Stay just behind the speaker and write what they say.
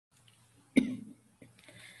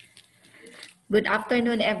Good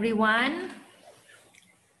afternoon, everyone.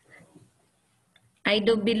 I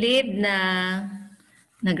do believe na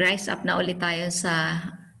nag-rise up na ulit tayo sa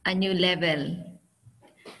a new level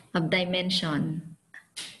of dimension.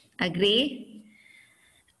 Agree?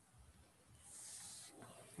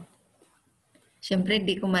 Siyempre,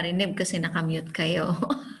 di ko marinig kasi nakamute kayo.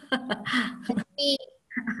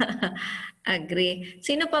 Agree.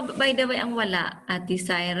 Sino pa, by the way, ang wala? Ate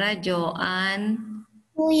Syra, Joanne,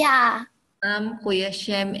 Kuya. Kuya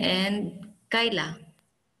Shem, and Kyla.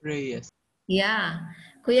 Reyes. Yeah.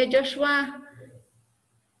 Kuya Joshua,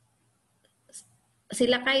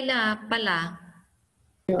 sila Kyla pala.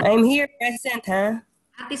 I'm here present, ha?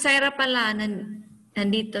 Ate Syra pala,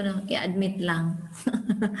 nandito, no? I-admit lang.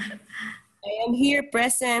 I am here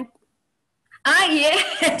present. Ah,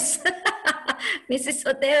 yes! Mrs.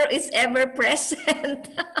 Otero is ever present.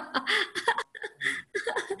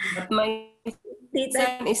 But my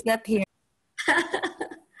son is not here.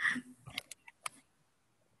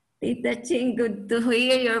 Tita Ching, good to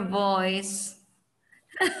hear your voice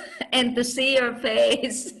and to see your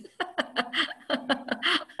face.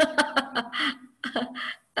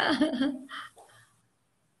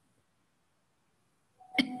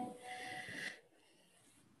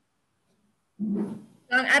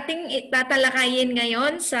 So, ang ating tatalakayin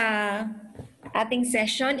ngayon sa ating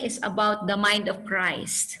session is about the mind of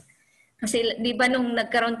Christ. Kasi di ba nung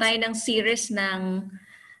nagkaroon tayo ng series ng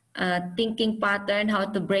thinking pattern, how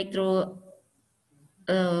to break through,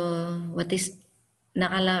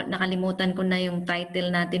 nakalimutan ko na yung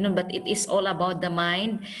title natin nun, but it is all about the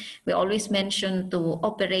mind. We always mention to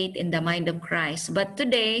operate in the mind of Christ. But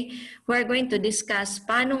today, we're going to discuss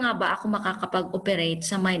paano nga ba ako makakapag-operate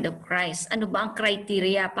sa mind of Christ? Ano ba ang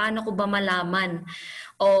criteria? Paano ko ba malaman?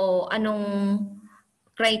 O anong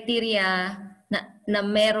criteria na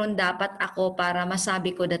meron dapat ako para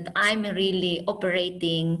masabi ko that I'm really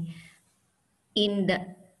operating in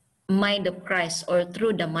the mind of Christ or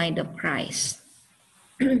through the mind of Christ?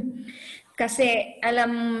 Kasi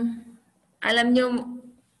alam nyo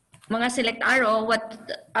mga select arrow, what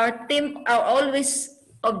our team our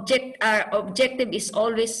objective is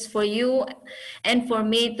always for you and for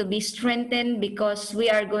me to be strengthened, because we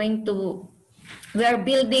are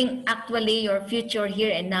building actually your future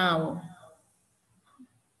here and now.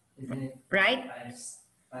 Right?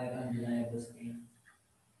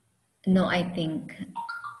 No, I think.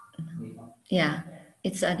 Yeah.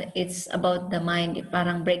 It's about the mind,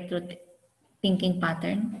 parang breakthrough thinking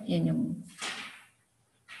pattern. Yun yung...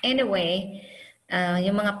 Anyway,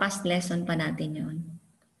 yung mga past lesson pa natin yun.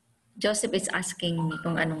 Joseph is asking me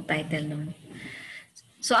kung anong title nun.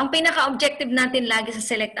 So, ang pinaka-objective natin lagi sa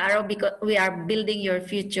Select Arrow, because we are building your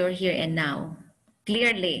future here and now.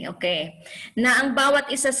 Clearly, okay? Na ang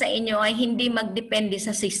bawat isa sa inyo ay hindi magdepende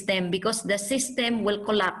sa system, because the system will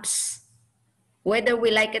collapse. Whether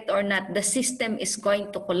we like it or not, the system is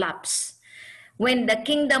going to collapse. When the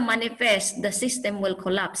kingdom manifests, the system will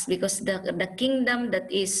collapse, because the kingdom that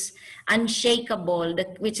is unshakable,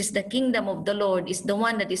 which is the kingdom of the Lord, is the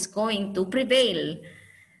one that is going to prevail.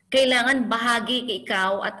 Kailangan bahagi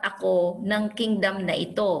ikaw at ako ng kingdom na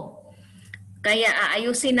ito. Kaya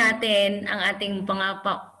aayusin natin ang ating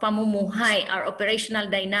pamumuhay. Our operational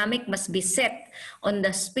dynamic must be set on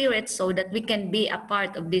the Spirit so that we can be a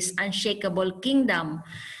part of this unshakable kingdom.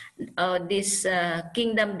 This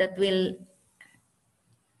kingdom that will...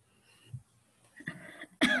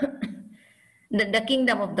 the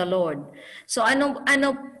kingdom of the Lord. So ano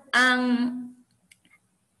ang...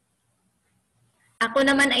 Ako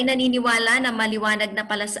naman ay naniniwala na maliwanag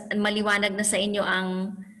na sa inyo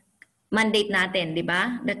ang mandate natin, di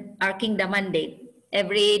ba? Our kingdom mandate.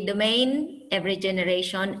 Every domain, every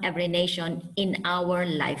generation, every nation in our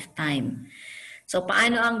lifetime. So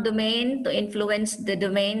paano ang domain? To influence the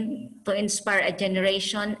domain, to inspire a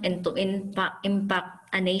generation, and to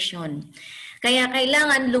impact a nation. Kaya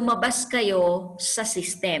kailangan lumabas kayo sa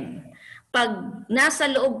system. Pag nasa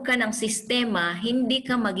loob ka ng sistema, hindi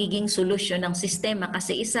ka magiging solusyon ng sistema,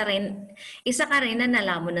 kasi isa ka rin na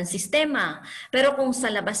nalamon ng sistema. Pero kung sa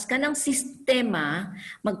labas ka ng sistema,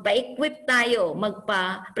 magpa-equip tayo,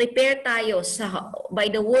 magpa-prepare tayo by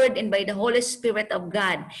the Word and by the Holy Spirit of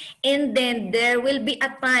God. And then there will be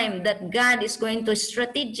a time that God is going to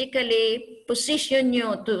strategically position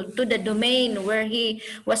you to the domain where He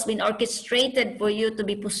was been orchestrated for you to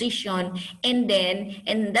be positioned, and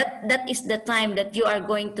that is the time that you are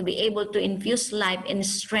going to be able to infuse life and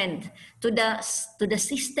strength to the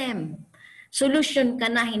system. Solution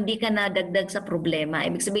ka na, hindi ka na dagdag sa problema.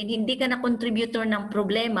 Ibig sabihin, hindi ka na contributor ng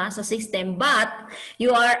problema sa system, but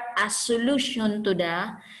you are a solution to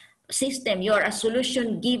system. You are a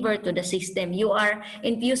solution giver to the system. You are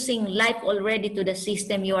infusing life already to the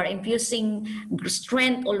system. You are infusing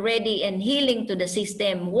strength already and healing to the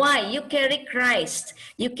system. Why? You carry Christ.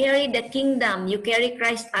 You carry the kingdom. You carry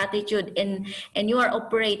Christ's attitude, and you are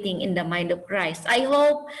operating in the mind of Christ. I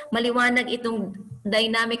hope maliwanag itong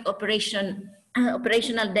dynamic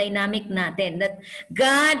operational dynamic natin, that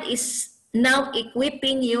God is now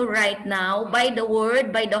equipping you right now by the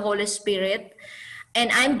Word, by the Holy Spirit. And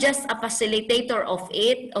I'm just a facilitator of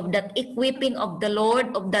it, of that equipping of the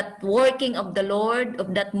Lord, of that working of the Lord,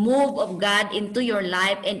 of that move of God into your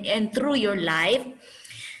life and through your life.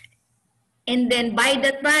 And then by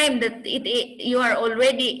the time that it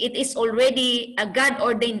is already a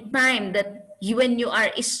God-ordained time that when you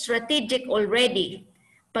are strategic already,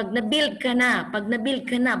 pag na-build ka na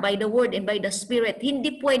by the Word and by the Spirit,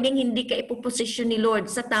 hindi pwedeng hindi ka ipoposisyon ni Lord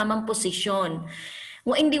sa tamang posisyon.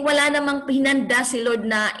 Wala namang hinanda si Lord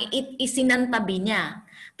na isinantabi niya.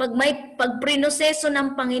 Pag prinoseso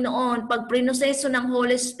ng Panginoon, pag prinoseso ng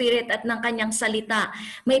Holy Spirit at ng kanyang salita,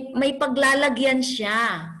 may paglalagyan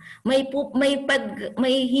siya.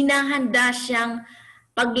 May hinahanda siyang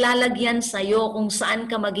paglalagyan sa iyo kung saan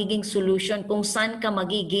ka magiging solution, kung saan ka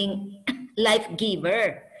magiging life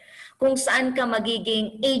giver, kung saan ka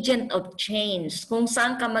magiging agent of change, kung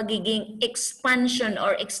saan ka magiging expansion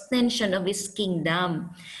or extension of His kingdom.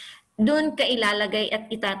 Doon ka ilalagay at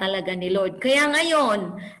itatalaga ni Lord. Kaya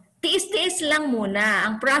ngayon, tiis-tiis lang muna.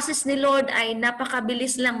 Ang process ni Lord ay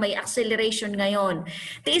napakabilis lang, may acceleration ngayon.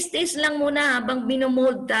 Tiis-tiis lang muna habang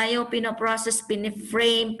binomold tayo, pinaprocess,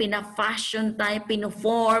 piniframe, pinafashion tayo,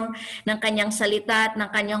 pinoform ng kanyang salita at ng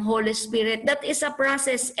kanyang Holy Spirit. That is a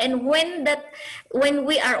process. And when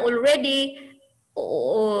we are already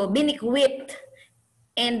been equipped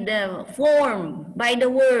and formed by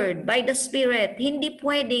the Word, by the Spirit, hindi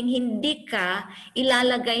pwedeng hindi ka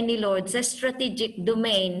ilalagay ni Lord sa strategic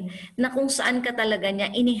domain na kung saan ka talaga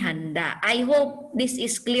niya inihanda. I hope this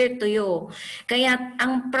is clear to you. Kaya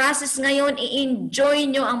ang process ngayon,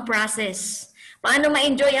 i-enjoy nyo ang process. Paano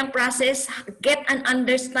ma-enjoy ang process? Get an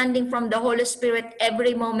understanding from the Holy Spirit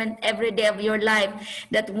every moment, every day of your life,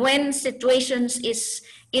 that when situations is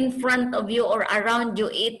in front of you or around you,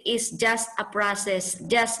 it is just a process.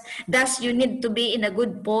 Thus, you need to be in a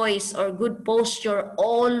good poise or good posture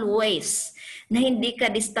always, na hindi ka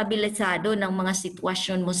destabilisado ng mga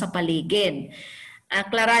sitwasyon mo sa paligid.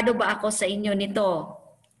 Klarado ba ako sa inyo nito?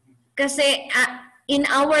 Kasi in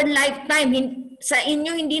our lifetime, sa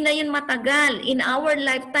inyo hindi na yun matagal. In our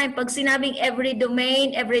lifetime, pag sinabing every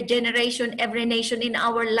domain, every generation, every nation in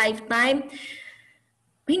our lifetime,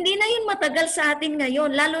 hindi na yun matagal sa atin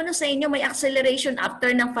ngayon. Lalo na sa inyo, may acceleration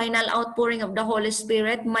after ng final outpouring of the Holy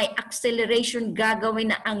Spirit. May acceleration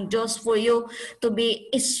gagawin na ang Diyos for you to be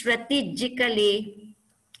strategically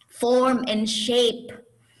formed and shaped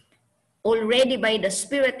already by the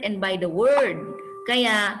Spirit and by the Word.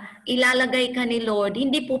 Kaya ilalagay ka ni Lord,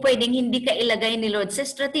 hindi po pwedeng hindi ka ilagay ni Lord sa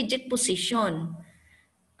strategic position.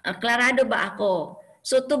 Klarado ba ako?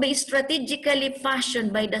 So to be strategically fashioned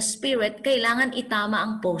by the Spirit, kailangan itama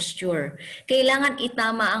ang posture. Kailangan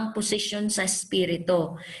itama ang posisyon sa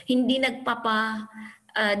Espiritu. Hindi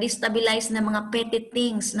destabilize ng mga petty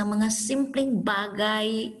things, ng mga simpleng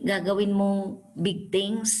bagay, gagawin mong big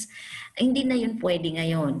things. Hindi na yun pwede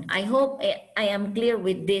ngayon. I hope I am clear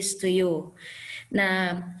with this to you,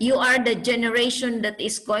 na you are the generation that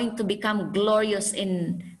is going to become glorious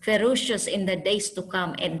and ferocious in the days to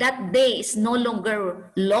come. And that day is no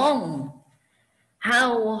longer long.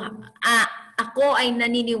 Ako ay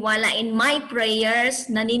naniniwala in my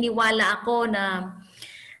prayers, naniniwala ako na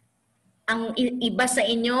ang iba sa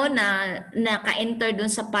inyo na naka-enter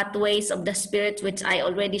dun sa pathways of the Spirit, which I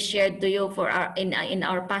already shared to you in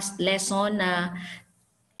our past lesson, na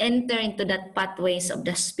enter into that pathways of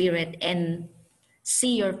the Spirit and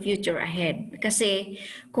see your future ahead. Kasi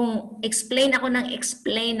kung explain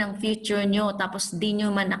ng future nyo, tapos di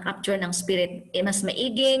nyo man na-capture ng Spirit, mas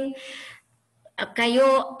maiging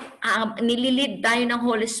nililid tayo ng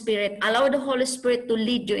Holy Spirit. Allow the Holy Spirit to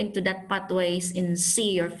lead you into that pathways and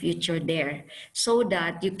see your future there, so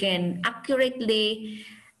that you can accurately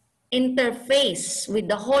interface with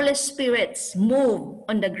the Holy Spirit's move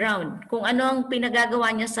on the ground. Kung ano ang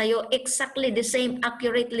pinagagawa niya sa'yo, exactly the same,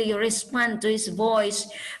 accurately you respond to His voice,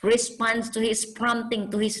 respond to His prompting,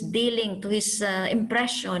 to His dealing, to His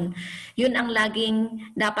impression. Yun ang laging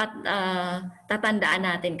dapat tatandaan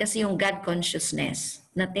natin, kasi yung God consciousness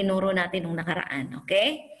na tinuro natin nung nakaraan.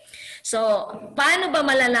 Okay? So, paano ba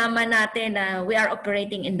malalaman natin na we are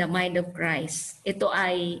operating in the mind of Christ? Ito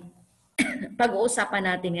ay pag-uusapan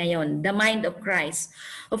natin ngayon, the mind of Christ.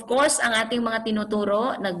 Of course, ang ating mga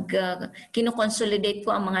tinuturo, kinoconsolidate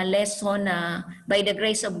ko ang mga lesson na by the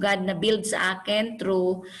grace of God na build sa akin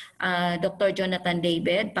through Dr. Jonathan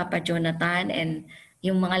David, Papa Jonathan, and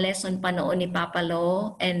yung mga lesson pa noon ni Papa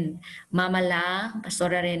Lo and Mama La,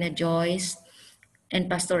 Pastor Arena Joyce, and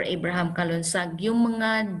Pastor Abraham Kalunsag, yung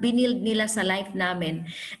mga binild nila sa life namin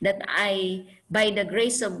that I, by the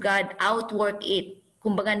grace of God, outwork it.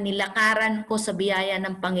 Kumbaga, nilakaran ko sa biyaya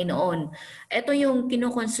ng Panginoon. Ito yung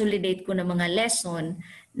kinoconsolidate ko ng mga lesson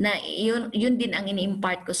na yun din ang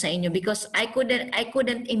ini-impart ko sa inyo because I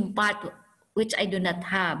couldn't impart which I do not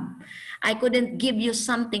have. I couldn't give you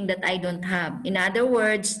something that I don't have. In other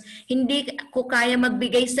words, hindi ko kaya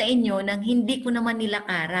magbigay sa inyo ng hindi ko naman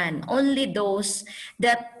nilakaran. Only those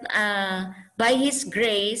that by His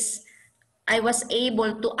grace, I was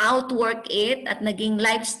able to outwork it at naging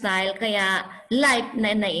lifestyle, kaya life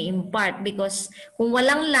na nai-impart because kung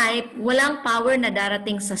walang life, walang power na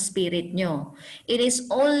darating sa spirit nyo. It is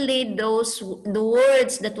only the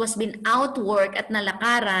words that was been outworked at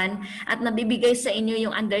nalakaran at nabibigay sa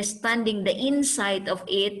inyo yung understanding, the insight of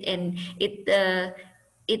it, and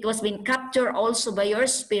it was been captured also by your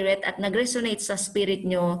spirit at nag-resonate sa spirit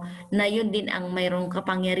nyo na yun din ang mayroong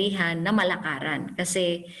kapangyarihan na malakaran.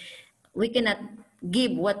 Kasi we cannot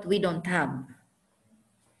give what we don't have.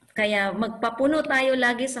 Kaya magpapuno tayo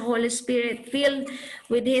lagi sa Holy Spirit, filled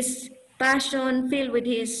with His passion, filled with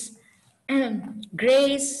His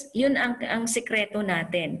grace. Yun ang sikreto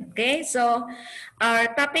natin. Okay? So,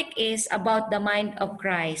 our topic is about the mind of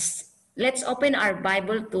Christ. Let's open our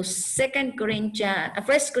Bible to 1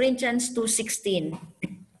 Corinthians 2:16.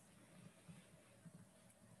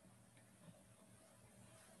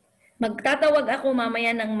 Magtatawag ako mamaya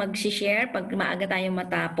ng mag-share pag maaga tayong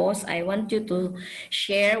matapos. I want you to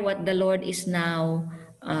share what the Lord is now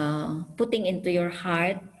putting into your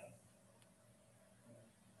heart.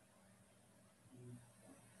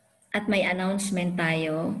 At may announcement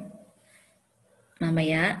tayo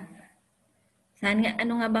mamaya.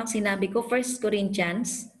 Ano nga bang sinabi ko? 1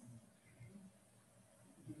 Corinthians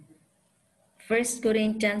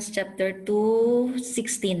chapter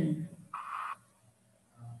 2:16.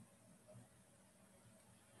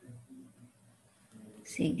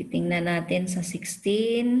 Sige, tingnan natin sa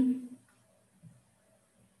 16.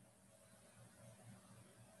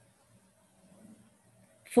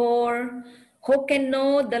 For who can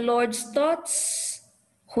know the Lord's thoughts?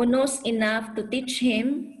 Who knows enough to teach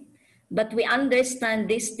Him? But we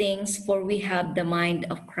understand these things, for we have the mind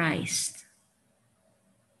of Christ.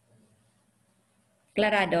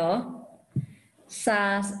 Klarado?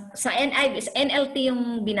 Sa NLT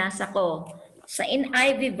yung binasa ko. Sa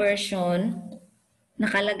NIV version,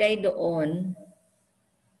 nakalagay doon,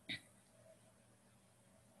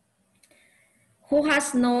 who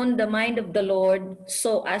has known the mind of the Lord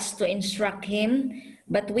so as to instruct him,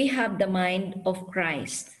 but we have the mind of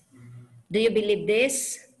Christ. Do you believe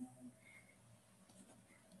this?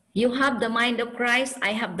 You have the mind of Christ,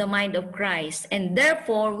 I have the mind of Christ. And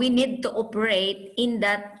therefore, we need to operate in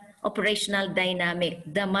that operational dynamic,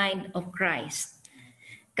 the mind of Christ.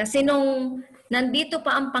 Kasi nung nandito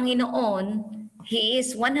pa ang Panginoon, He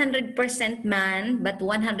is 100% man, but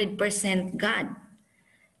 100% God.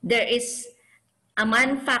 There is a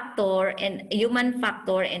man factor and a human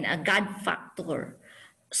factor and a God factor.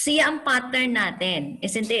 Siya ang pattern natin,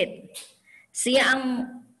 isn't it? Siya ang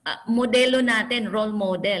modelo natin, role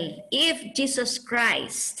model. If Jesus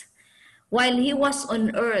Christ, while He was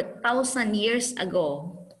on earth 1,000 years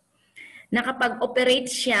ago, nakapag-operate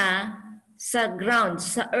siya sa ground,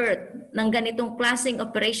 sa earth, ng ganitong klaseng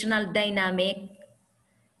operational dynamic,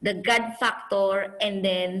 the God factor and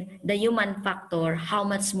then the human factor, how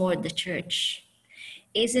much more the church?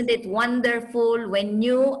 Isn't it wonderful when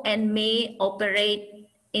you and me operate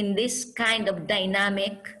in this kind of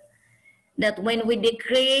dynamic, that when we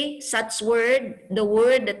decree such word, the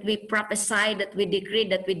word that we prophesy, that we decree,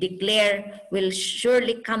 that we declare will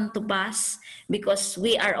surely come to pass because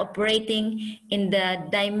we are operating in the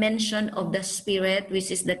dimension of the Spirit, which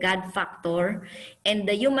is the God factor. And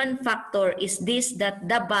the human factor is this, that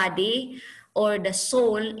the body or the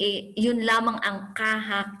soul, yun lamang ang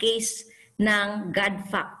case ng God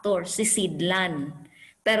factor, si sidlan.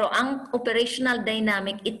 Pero ang operational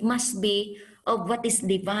dynamic, it must be of what is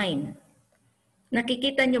divine.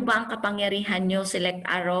 Nakikita nyo ba ang kapangyarihan nyo, Select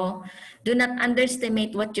Arrow? Do not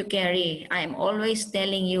underestimate what you carry. I am always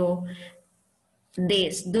telling you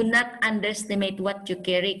this. Do not underestimate what you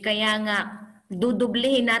carry. Kaya nga,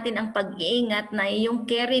 dudublehin natin ang pag-iingat na yung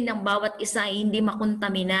carry ng bawat isa ay hindi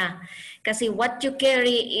makontamina. Kasi what you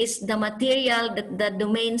carry is the material that the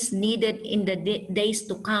domains needed in the days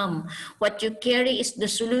to come. What you carry is the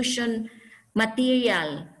solution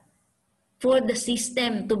material for the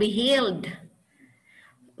system to be healed.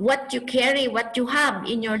 What you carry, what you have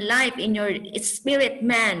in your life, in your spirit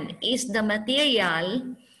man, is the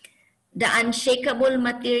material, the unshakable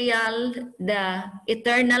material, the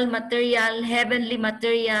eternal material, heavenly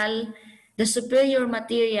material, the superior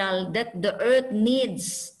material that the earth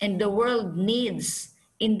needs and the world needs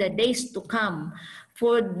in the days to come.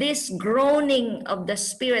 For this groaning of the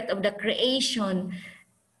spirit of the creation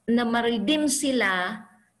na ma-redeem sila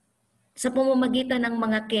sa pamamagitan ng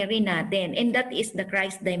mga carry natin. And that is the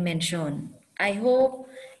Christ dimension. I hope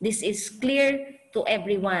this is clear to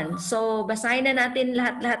everyone. So, basahin na natin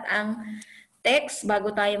lahat-lahat ang text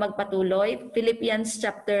bago tayo magpatuloy. Philippians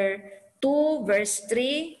chapter 2, verse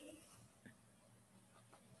 3.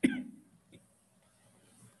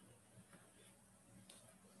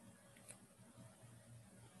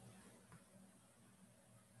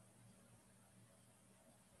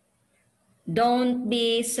 Don't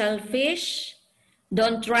be selfish.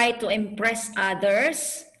 Don't try to impress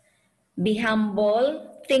others. Be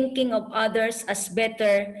humble, thinking of others as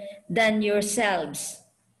better than yourselves.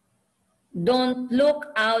 Don't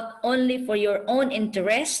look out only for your own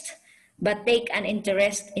interest, but take an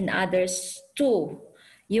interest in others too.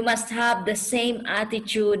 You must have the same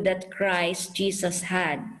attitude that Christ Jesus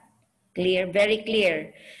had. Clear, very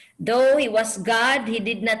clear. Though he was God, he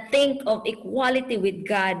did not think of equality with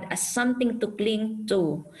God as something to cling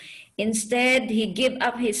to. Instead, he gave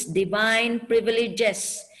up his divine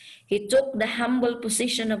privileges. He took the humble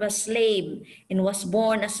position of a slave and was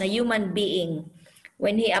born as a human being.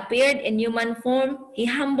 When he appeared in human form, he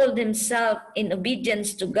humbled himself in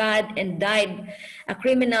obedience to God and died a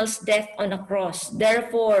criminal's death on a cross.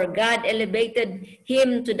 Therefore, God elevated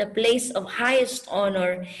him to the place of highest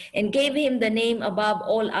honor and gave him the name above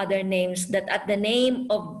all other names, that at the name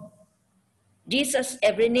of Jesus,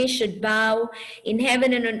 every knee should bow in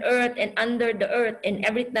heaven and on earth and under the earth, and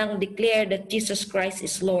every tongue declare that Jesus Christ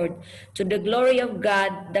is Lord, to the glory of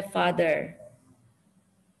God the Father.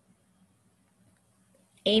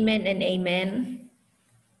 Amen and amen.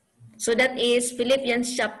 So that is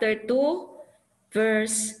Philippians chapter 2,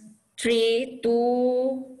 verse 3 to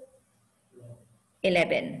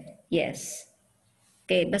 11. Yes.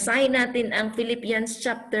 Okay, basahin natin ang Philippians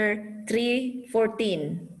chapter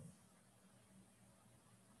 3:14.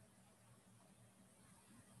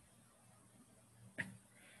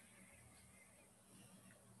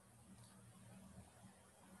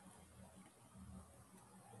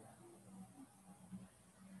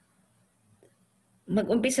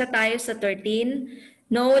 Mag-umpisa tayo sa 13.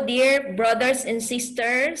 No, dear brothers and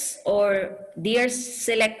sisters, or dear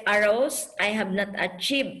select arrows, I have not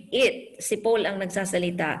achieved it. Si Paul ang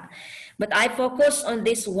nagsasalita. But I focus on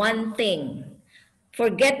this one thing,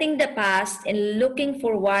 forgetting the past and looking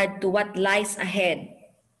forward to what lies ahead.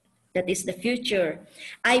 That is the future.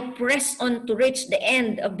 I press on to reach the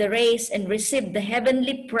end of the race and receive the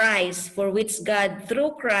heavenly prize for which God,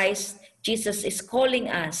 through Christ Jesus, is calling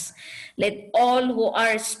us. Let all who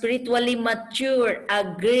are spiritually mature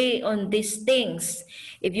agree on these things.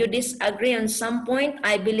 If you disagree on some point,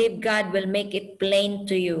 I believe God will make it plain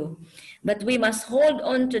to you. But we must hold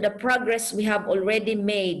on to the progress we have already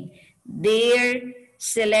made. Dear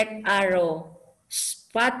select arrow,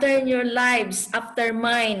 pattern your lives after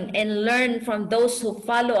mine and learn from those who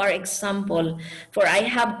follow our example. For I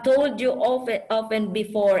have told you often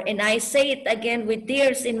before, and I say it again with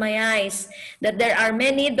tears in my eyes, that there are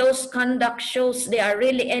many those conduct shows they are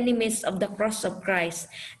really enemies of the cross of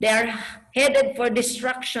Christ. They are headed for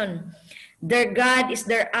destruction. Their God is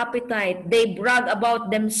their appetite. They brag about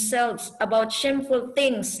themselves, about shameful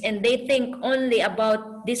things, and they think only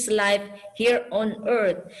about this life here on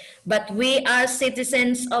earth. But we are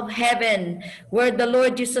citizens of heaven, where the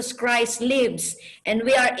Lord Jesus Christ lives, and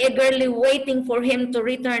we are eagerly waiting for him to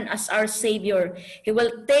return as our Savior. He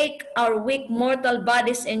will take our weak mortal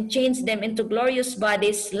bodies and change them into glorious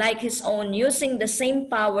bodies like his own, using the same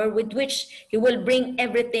power with which he will bring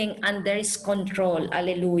everything under his control.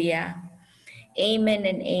 Alleluia. Amen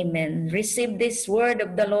and amen. Receive this word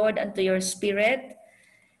of the Lord unto your spirit.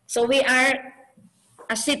 So we are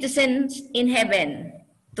a citizens in heaven.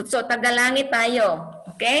 So tagalangit tayo.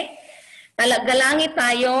 Okay? Tagalangit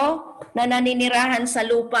tayo na naninirahan sa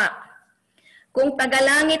lupa. Kung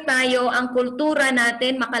tagalangit tayo, ang kultura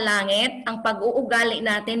natin makalangit, ang pag-uugali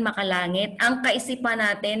natin makalangit, ang kaisipan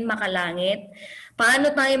natin makalangit,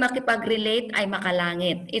 Paano tayo makipag-relate ay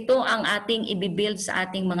makalangit. Ito ang ating ibibuild sa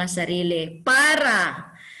ating mga sarili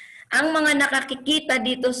para ang mga nakakikita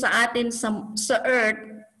dito sa atin sa earth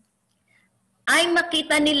ay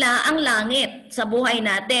makita nila ang langit sa buhay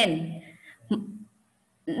natin.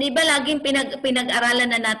 Di ba laging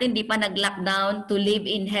pinag-aralan na natin, di pa nag-lockdown, to live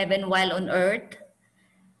in heaven while on earth?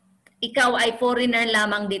 Ikaw ay foreigner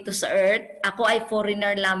lamang dito sa earth, ako ay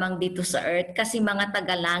foreigner lamang dito sa earth kasi mga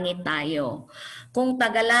tagalangit tayo. Kung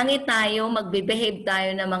tagalangit tayo, magbe-behave tayo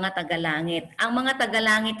ng mga tagalangit. Ang mga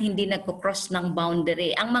tagalangit hindi nagko-cross ng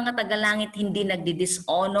boundary. Ang mga tagalangit hindi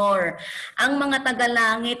nagdi-dishonor. Ang mga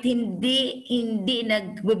tagalangit hindi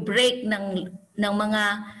nag-break ng mga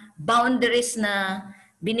boundaries na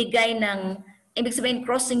binigay ng, ibig sabihin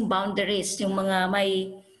crossing boundaries, yung mga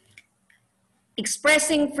may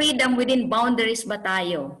expressing freedom within boundaries ba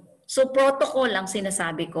tayo? So protocol ang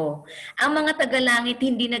sinasabi ko. Ang mga tagalangit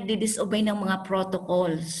hindi nagdi-disobey ng mga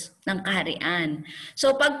protocols ng kaharian.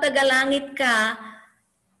 So pag tagalangit ka,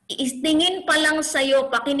 tingin pa lang sa'yo,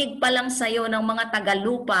 pakinig pa lang sa'yo ng mga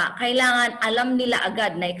tagalupa, kailangan alam nila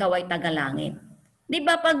agad na ikaw ay tagalangit. Di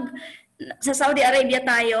ba pag sa Saudi Arabia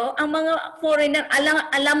tayo, ang mga foreigner,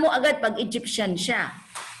 alam mo agad pag Egyptian siya.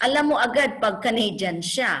 Alam mo agad pag Canadian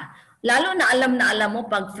siya. Lalo na alam mo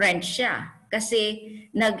pag French siya. Kasi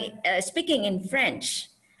speaking in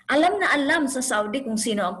French. Alam na alam sa Saudi kung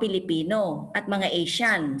sino ang Pilipino at mga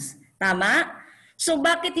Asians. Tama? So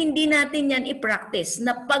bakit hindi natin yan i-practice?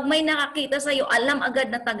 Na pag may nakakita sa iyo, alam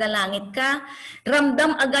agad na tagalangit ka,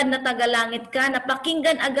 ramdam agad na tagalangit ka,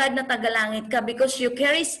 napakinggan agad na tagalangit ka because you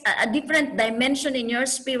carry a different dimension in your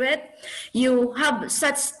spirit. You have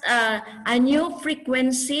such a new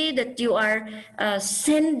frequency that you are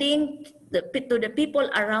sending to the people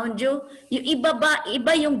around you. Yung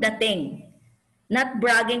iba yung dating. Not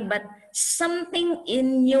bragging, but something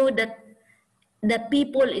in you that the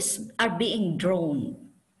people are being drawn.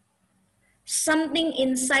 Something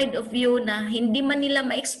inside of you na hindi man nila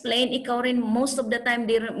ma-explain, ikaw rin most of the time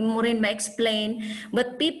di mo rin ma-explain,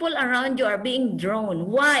 but people around you are being drawn.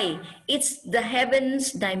 Why? It's the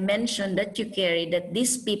heavens dimension that you carry that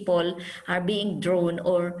these people are being drawn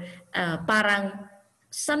or parang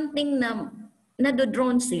something na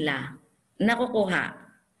nado-drawn sila, nakukuha.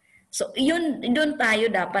 So, doon tayo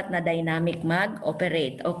dapat na dynamic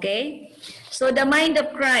mag-operate, okay? So, the mind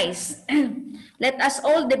of Christ. Let us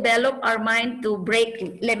all develop our mind to break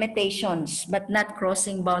limitations, but not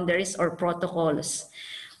crossing boundaries or protocols.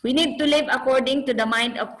 We need to live according to the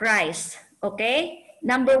mind of Christ, okay?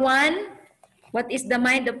 Number 1, what is the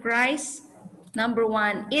mind of Christ? Number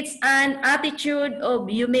 1, it's an attitude of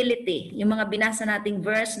humility. Yung mga binasa nating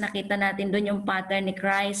verse, nakita natin doon yung pattern ni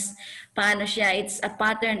Christ. Paano siya? It's a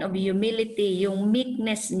pattern of humility, yung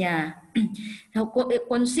meekness niya.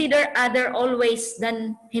 Consider other always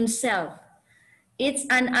than himself. It's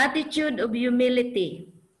an attitude of humility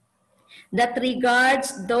that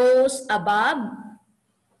regards those above,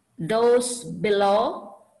 those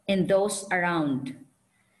below, and those around.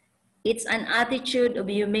 It's an attitude of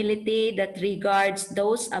humility that regards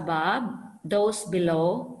those above, those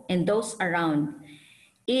below, and those around.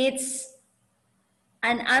 It's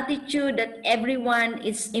an attitude that everyone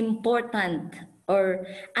is important, or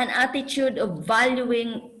an attitude of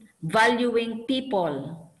valuing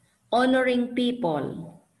people, honoring people.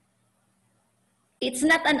 It's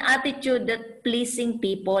not an attitude that pleasing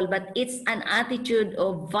people, but it's an attitude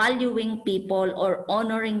of valuing people or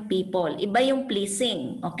honoring people. Iba yung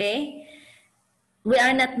pleasing, okay? We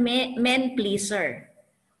are not men pleaser.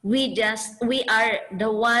 We are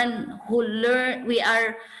the one who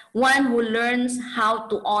learns how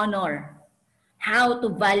to honor, how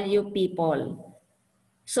to value people.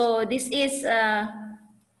 So this is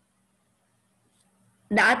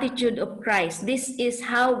the attitude of Christ. This is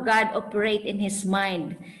how God operates in His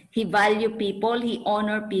mind. He value people, He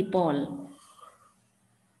honor people.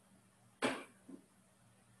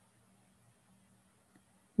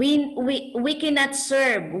 We cannot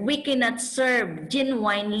serve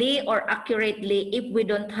genuinely or accurately if we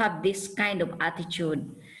don't have this kind of attitude.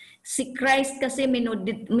 Si Christ kasi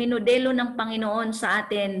minodelo ng Panginoon sa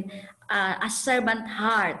atin a servant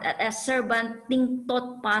heart, a servant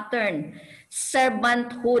thought pattern.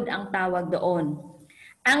 Servanthood ang tawag doon.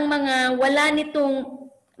 Ang mga wala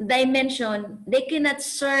nitong dimension, they cannot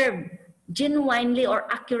serve genuinely or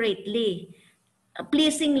accurately.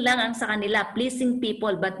 Pleasing lang ang sa kanila, pleasing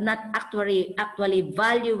people, but not actually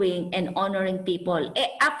valuing and honoring people.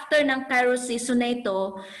 After ng Kairos season na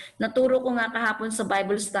ito, naturo ko nga kahapon sa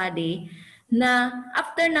Bible study, na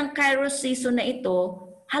after ng Kairos season na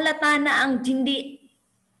ito, halata na ang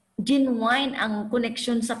genuine ang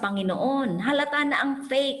connection sa Panginoon. Halata na ang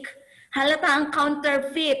fake. Halata ang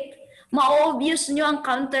counterfeit. Ma-obvious nyo ang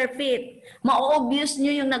counterfeit. Ma-obvious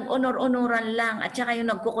nyo yung nag-honor-honoran lang at saka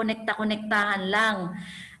yung nagkukonekta-konektahan lang.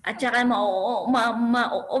 At saka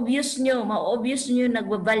ma-obvious nyo yung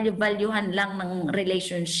nagbavalue-valuehan lang ng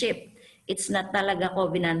relationship. It's not talaga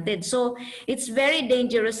covenanted. So, it's very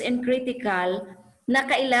dangerous and critical na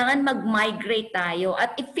kailangan mag-migrate tayo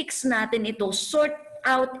at i-fix natin ito, sort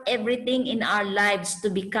out everything in our lives to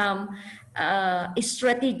become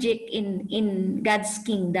strategic in God's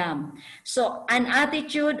kingdom. So, an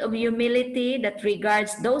attitude of humility that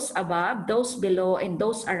regards those above, those below, and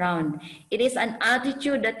those around. It is an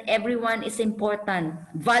attitude that everyone is important,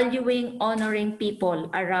 valuing, honoring people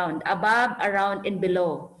around, above, around, and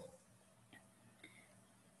below.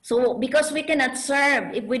 So, because we cannot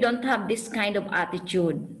serve if we don't have this kind of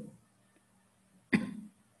attitude.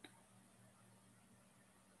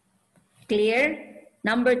 Clear?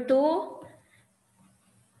 Number 2,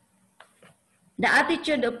 the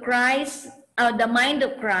attitude of Christ, the mind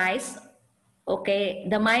of Christ, okay,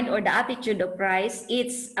 the mind or the attitude of Christ,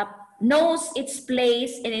 knows its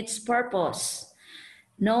place and its purpose.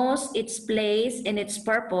 Knows its place and its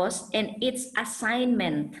purpose and its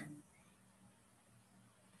assignment.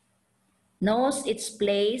 Knows its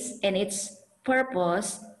place and its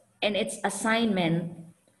purpose and its assignment,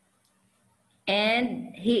 and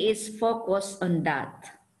he is focused on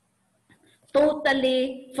that.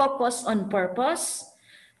 Totally focused on purpose,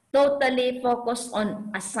 totally focused on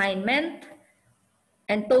assignment,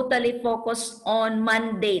 and totally focused on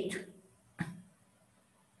mandate.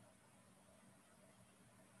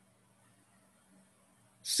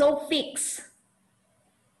 So fixed,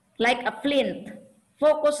 like a flint.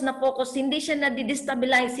 Focus na focus, hindi siya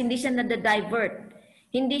na-destabilize, hindi siya na-divert,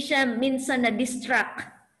 hindi siya minsan na-distract.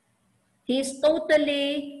 He is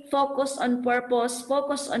totally focused on purpose,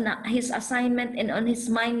 focused on his assignment and on his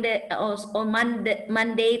mandate,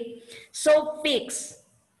 so fixed.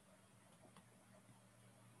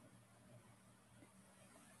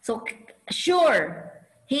 So sure,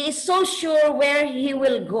 he is so sure where he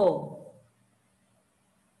will go.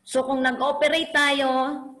 So kung nag-operate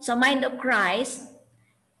tayo sa mind of Christ,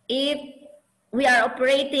 if we are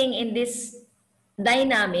operating in this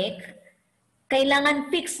dynamic,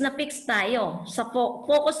 kailangan fix na fix tayo.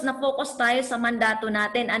 Focus na focus tayo sa mandato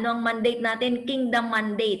natin. Ano ang mandate natin? Kingdom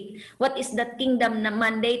mandate. What is that kingdom na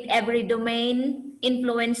mandate? Every domain,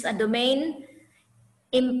 influence a domain,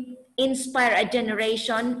 inspire a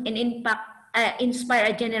generation, and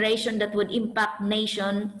inspire a generation that would impact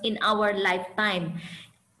nation in our lifetime.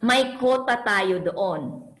 May quota tayo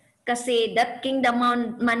doon. Kasi that kingdom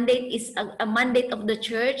mandate is a mandate of the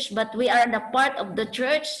church, but we are the part of the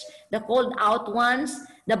church, the called out ones,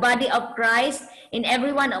 the body of Christ, and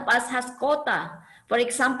every one of us has quota. For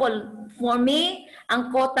example, for me,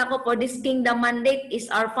 ang quota ko for this kingdom mandate is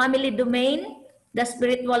our family domain, the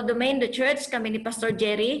spiritual domain, the church, kami ni Pastor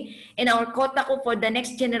Jerry, and our quota ko for the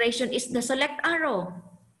next generation is the select arrow.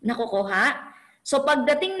 Nakukuha? So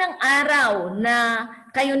pagdating ng araw na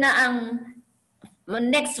kayo na ang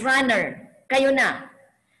next runner, kayo na.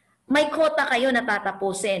 May quota kayo na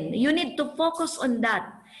tatapusin. You need to focus on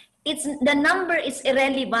that. The number is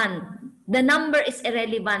irrelevant. The number is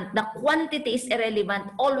irrelevant. The quantity is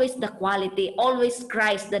irrelevant. Always the quality. Always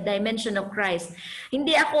Christ, the dimension of Christ.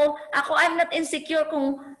 Hindi ako I'm not insecure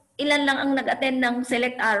kung ilan lang ang nag-attend ng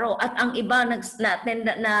select arrow at ang iba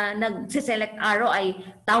nag-select arrow ay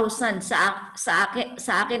 1,000 sa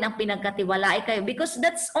akin ang pinagkatiwalay kayo, because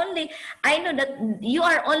that's only, I know that you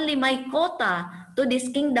are only my quota to this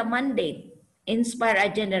kingdom mandate. Inspire a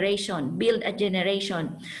generation, build a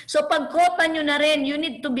generation. So pag quota nyo na rin, you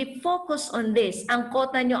need to be focused on this. Ang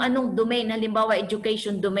quota nyo, anong domain, halimbawa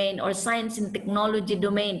education domain or science and technology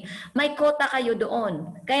domain, may quota kayo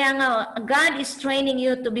doon. Kaya nga, God is training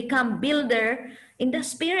you to become builder in the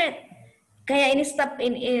spirit. Kaya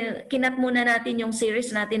kinat muna natin yung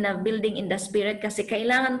series natin na Building in the Spirit, kasi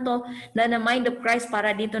kailangan to na mind of Christ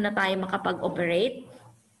para dito na tayo makapag-operate.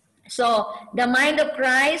 So, the mind of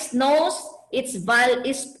Christ knows its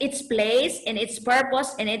place and its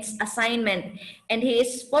purpose and its assignment. And he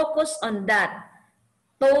is focused on that.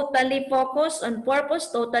 Totally focused on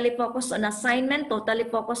purpose, totally focused on assignment, totally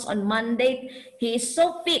focused on mandate. He is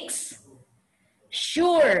so fixed.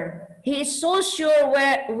 Sure. He is so sure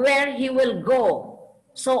where he will go.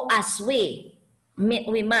 So as we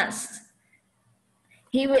must.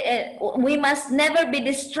 We must never be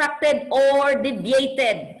distracted or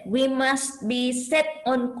deviated. We must be set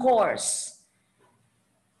on course.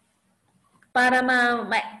 para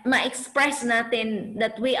ma-express natin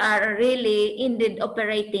that we are really indeed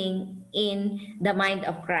operating in the mind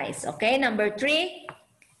of Christ. Okay, number 3,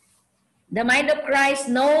 the mind of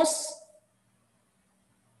Christ knows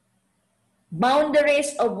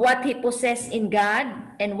boundaries of what he possesses in God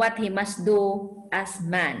and what he must do as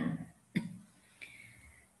man.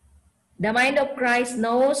 The mind of Christ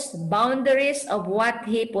knows boundaries of what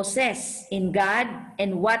he possesses in God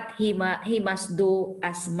and what he must do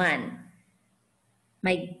as man.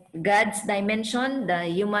 My God's dimension, the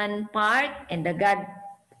human part, and the God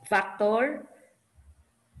factor.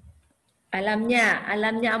 Alam niya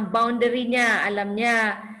ang boundary niya, alam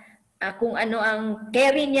niya kung ano ang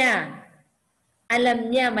carry niya. Alam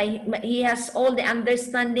niya, he has all the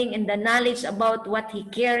understanding and the knowledge about what he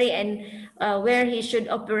carry and where he should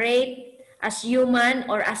operate as human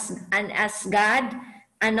or as God.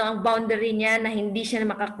 Ano ang boundary niya na hindi siya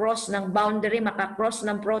makakross ng boundary, makakross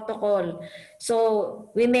ng protocol.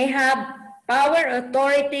 So, we may have power,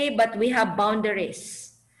 authority, but we have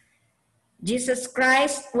boundaries. Jesus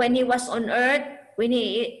Christ, when he was on earth, when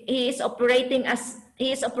he is operating as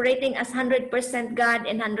 100% God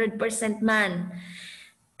and 100% man.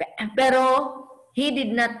 Pero he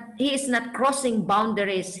is not crossing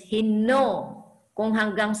boundaries. He know kung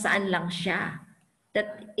hanggang saan lang siya.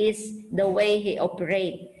 That is the way he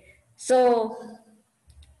operate. So,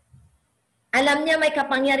 alam niya may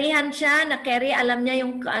kapangyarihan siya na carry, alam niya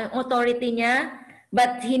yung authority niya,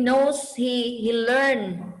 but he knows, he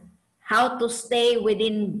learned how to stay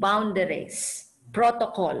within boundaries,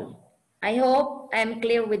 protocol. I hope I'm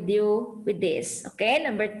clear with you with this. Okay,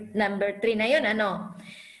 number 3 na yun, ano?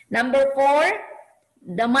 Number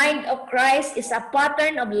 4, the mind of Christ is a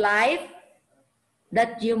pattern of life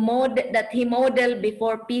that he modeled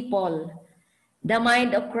before people. The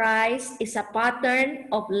mind of Christ is a pattern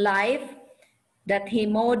of life that he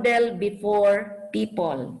modeled before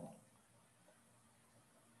people.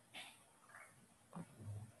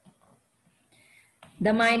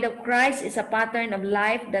 The mind of Christ is a pattern of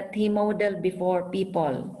life that he modeled before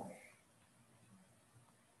people.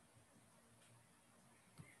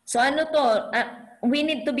 So ano to? We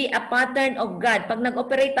need to be a pattern of God. Pag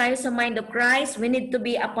nag-operate tayo sa mind of Christ, we need to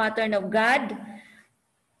be a pattern of God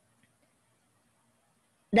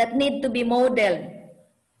that need to be modeled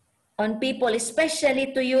on people,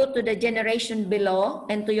 especially to you, to the generation below,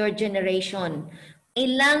 and to your generation.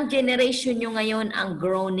 Ilang generation nyo ngayon ang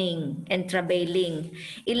groaning and travailing?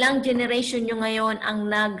 Ilang generation nyo ngayon ang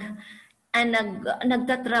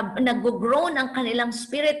nag-groan ang kanilang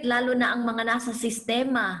spirit, lalo na ang mga nasa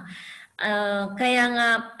sistema. Kaya nga,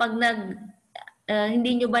 pag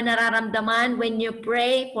hindi nyo ba nararamdaman when you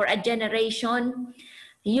pray for a generation,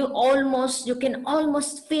 you can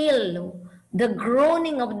almost feel the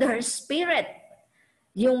groaning of their spirit,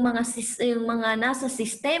 yung mga nasa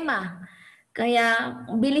sistema. Kaya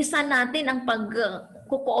bilisan natin ang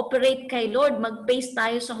pag-cooperate kay Lord, mag-base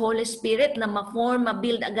tayo sa Holy Spirit na ma-form,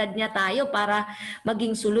 ma-build agad niya tayo para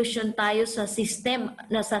maging solution tayo sa system,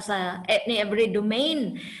 sa every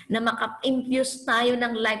domain, na maka-infuse tayo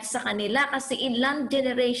ng life sa kanila. Kasi ilang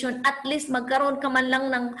generation, at least magkaroon ka man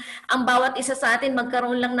lang ang bawat isa sa atin,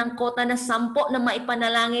 magkaroon lang ng kota na 10 na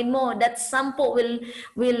maipanalangin mo. That 10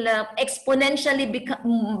 will exponentially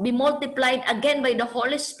be multiplied again by the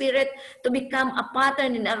Holy Spirit to become a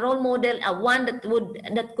pattern and a role model, a one that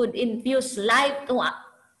could infuse life to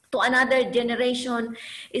another generation.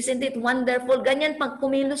 Isn't it wonderful? Ganyan pag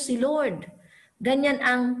kumilos si Lord. Ganyan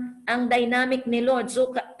ang dynamic ni Lord. So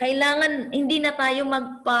kailangan hindi na tayo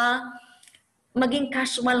maging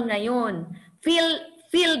casual ngayon.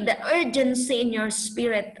 Feel the urgency in your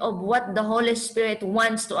spirit of what the Holy Spirit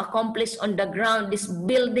wants to accomplish on the ground, this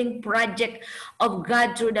building project of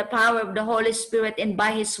God through the power of the Holy Spirit and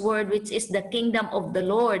by His Word, which is the kingdom of the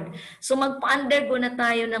Lord. So magpa-undergo na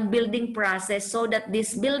tayo ng building process so that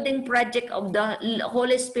this building project of the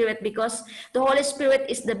Holy Spirit, because the Holy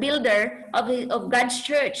Spirit is the builder of God's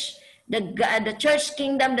church, the church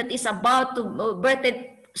kingdom that is about to birth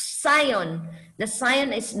Zion. The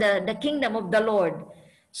Zion is the kingdom of the Lord.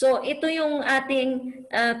 So ito yung ating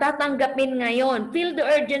tatanggapin ngayon. Feel the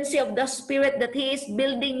urgency of the Spirit that He is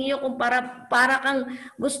building you kung para kang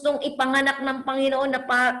gustong ipanganak ng Panginoon, na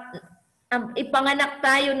ipanganak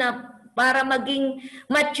tayo na para maging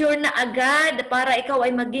mature na agad, para ikaw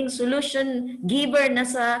ay maging solution giver na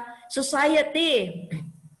sa society.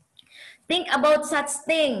 Think about such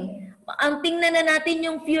thing. Ang tingnan na natin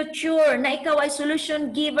yung future, na ikaw ay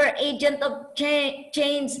solution giver, agent of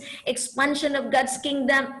change, expansion of God's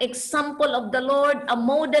kingdom, example of the Lord, a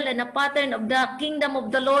model and a pattern of the kingdom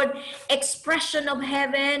of the Lord, expression of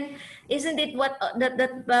heaven. Isn't it what that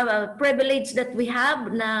privilege that we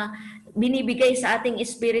have na binibigay sa ating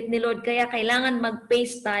Spirit ni Lord? Kaya kailangan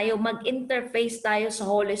mag-face tayo, mag-interface tayo sa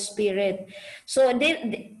Holy Spirit. So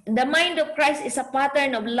the mind of Christ is a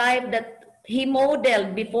pattern of life that He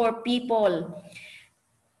modeled before people.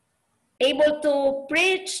 Able to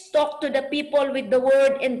preach, talk to the people with the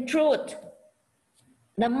word and truth.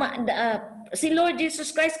 Si Lord Jesus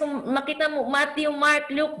Christ, kung makita mo, Matthew, Mark,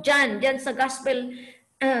 Luke, John, dyan sa gospel,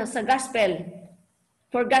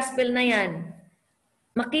 for gospel na yan.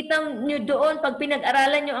 Makita nyo doon, pag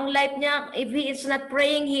pinag-aralan nyo ang life niya, if he is not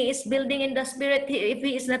praying, he is building in the Spirit. If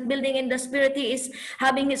he is not building in the Spirit, he is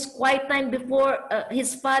having his quiet time before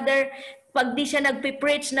his Father. Pag di siya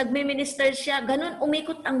nagpe-preach, nagmi-minister siya, ganun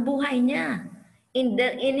umikot ang buhay niya. In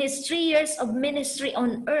his 3 years of ministry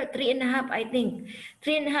on earth, 3.5 I think,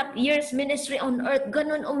 3.5 years ministry on earth,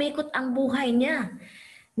 ganun umikot ang buhay niya.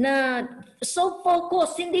 Na so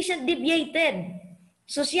focused, hindi siya deviated.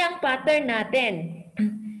 So siya ang pattern natin.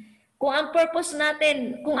 Kung ang purpose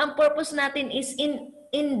natin is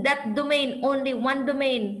in that domain, only one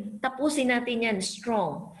domain, tapusin natin yan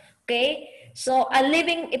strong. Okay? So, a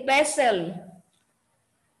living epistle.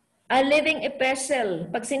 A living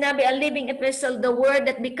epistle. Pag sinabi a living epistle, the word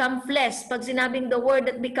that become flesh. Pag sinabing the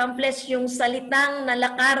word that become flesh, yung salitang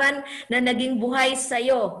nalakaran na naging buhay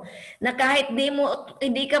sa'yo. Na kahit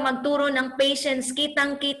hindi ka magturo ng patience,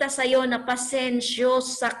 kitang-kita sa'yo na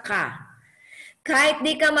pasensyosa ka. Kahit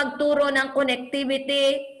di ka magturo ng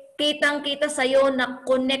connectivity, kitang-kita sa'yo na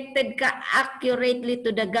connected ka accurately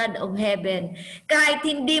to the God of heaven. Kahit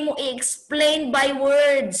hindi mo i-explain by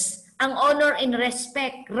words ang honor and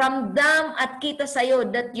respect, ramdam at kita sa'yo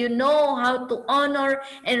that you know how to honor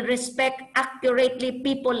and respect accurately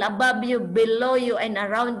people above you, below you, and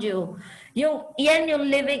around you. Yan yung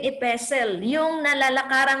living epistle, yung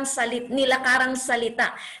nilalakarang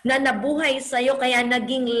salita na nabuhay sa'yo kaya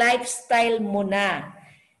naging lifestyle mo na.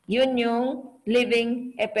 Yun yung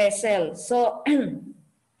living epistle. So,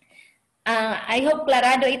 I hope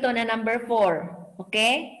klarado ito na number 4.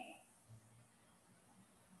 Okay?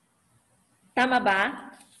 Tama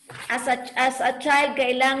ba? As a child,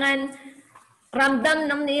 kailangan ramdam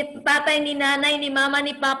ng tatay, ni nanay, ni mama,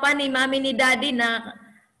 ni papa, ni mami, ni daddy na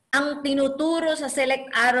ang tinuturo sa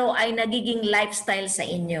select araw ay nagiging lifestyle sa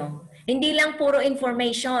inyo. Hindi lang puro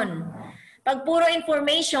information. Pag puro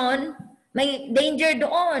information, may danger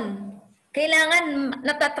doon. Kailangan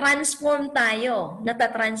natatransform tayo.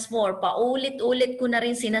 Natatransform. Paulit-ulit ko na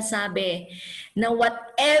rin sinasabi na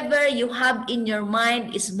whatever you have in your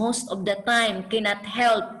mind is most of the time cannot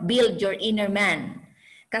help build your inner man.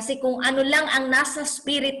 Kasi kung ano lang ang nasa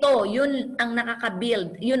spirito, yun ang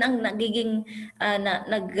nakaka-build. Yun ang nagiging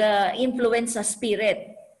nag-influence sa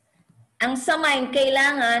spirit. Ang sa mind,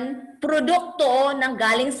 kailangan produkto ng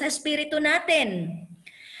galing sa spirito natin.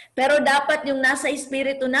 Pero dapat yung nasa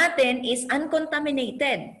espiritu natin is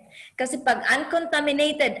uncontaminated. Kasi pag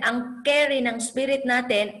uncontaminated, ang carry ng spirit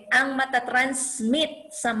natin, ang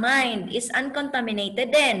matatransmit sa mind is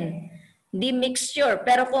uncontaminated din. Di mixture.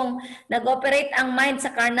 Pero kung nag-operate ang mind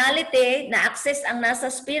sa carnality, na-access ang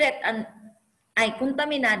nasa spirit, ay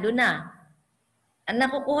kontaminado na.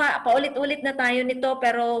 Nakukuha, paulit-ulit na tayo nito,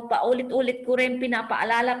 pero paulit-ulit ko rin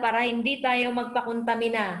pinapaalala para hindi tayo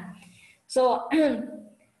magpakontamina. So,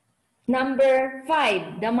 number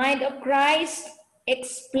 5, the mind of Christ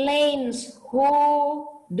explains who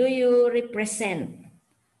do you represent,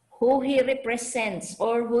 who He represents,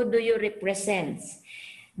 or who do you represent.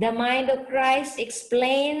 The mind of Christ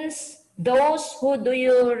explains those who do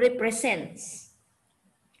you represent.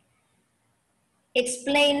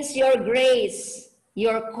 Explains your grace,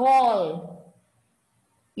 your call,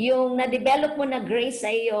 yung na-develop mo na grace sa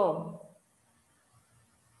iyo.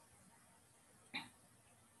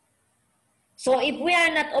 So if we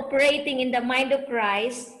are not operating in the mind of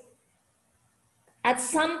Christ, at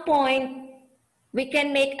some point, we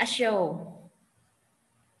can make a show.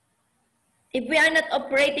 If we are not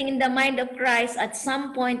operating in the mind of Christ, at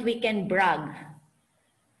some point, we can brag.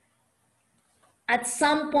 At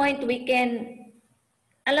some point, we can,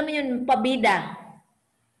 alam mo yun, pabida.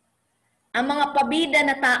 Ang mga pabida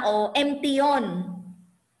na tao, empty yun.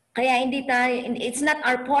 Kaya hindi tayo, it's not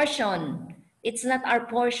our portion. It's not our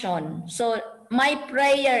portion. So, my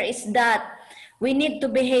prayer is that we need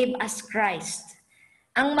to behave as Christ.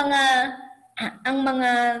 Ang mga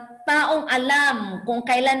taong alam kung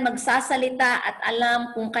kailan magsasalita at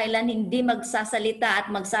alam kung kailan hindi magsasalita at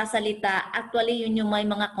magsasalita, actually yun yung may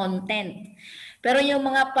mga content. Pero yung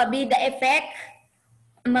mga pabida effect,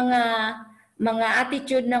 mga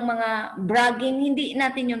attitude ng mga bragging, hindi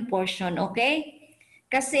natin yung portion, okay?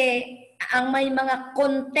 Kasi ang may mga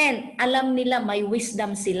content, alam nila may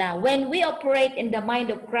wisdom sila. When we operate in the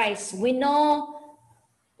mind of Christ, we know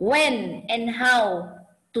when and how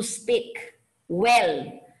to speak well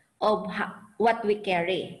of what we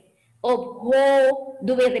carry, of who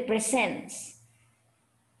do we represent.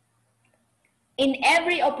 In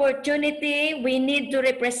every opportunity, we need to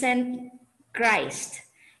represent Christ.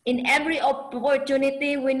 In every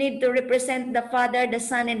opportunity, we need to represent the Father, the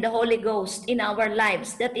Son, and the Holy Ghost in our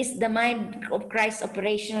lives. That is the mind of Christ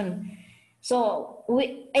operation. So,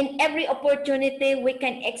 in every opportunity, we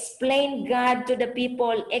can explain God to the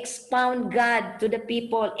people, expound God to the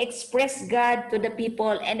people, express God to the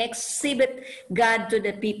people, and exhibit God to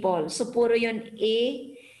the people. So, puro yun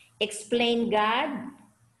explain God,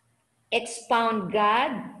 expound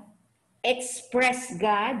God, express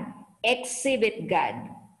God, exhibit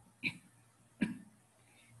God.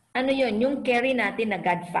 Ano yun? Yung carry natin na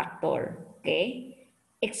God factor. Okay?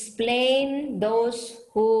 Explain those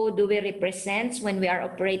who do we represent when we are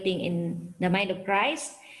operating in the mind of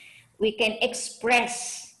Christ. We can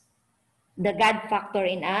express the God factor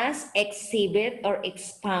in us, exhibit or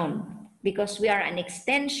expound because we are an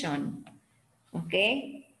extension.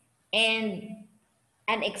 Okay? And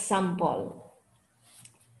an example.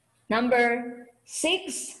 Number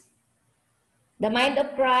 6, the mind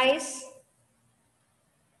of Christ.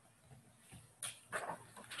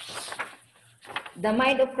 The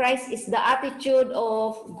mind of Christ is the attitude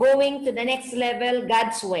of going to the next level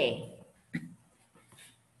God's way.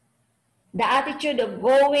 The attitude of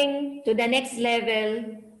going to the next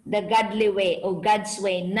level the godly way or God's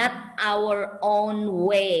way, not our own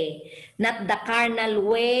way. Not the carnal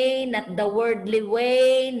way, not the worldly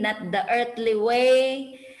way, not the earthly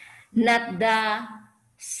way, not the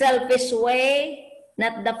selfish way,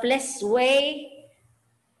 not the flesh way.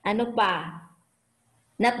 Ano pa?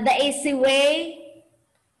 Not the easy way,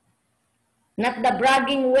 not the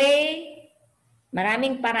bragging way,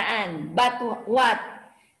 maraming paraan. But what?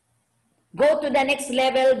 Go to the next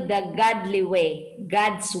level, the godly way,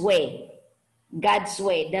 God's way. God's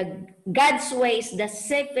way. God's way is the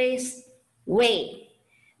safest way,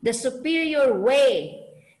 the superior way,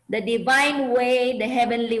 the divine way, the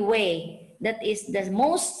heavenly way. That is the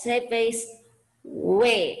most safest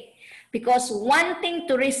way. Because wanting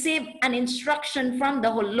to receive an instruction from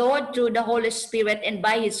the Lord through the Holy Spirit and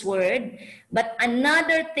by His Word, but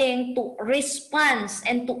another thing to respond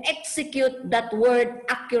and to execute that Word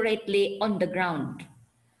accurately on the ground.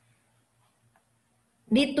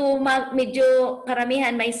 Dito medyo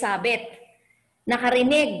karamihan may sabit.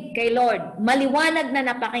 Nakarinig kay Lord, maliwanag na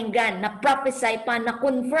napakinggan, na-prophesy pa,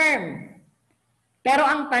 na-confirm. Pero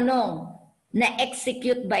ang tanong,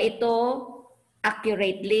 na-execute ba ito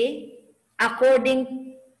accurately?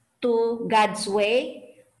 According to God's way,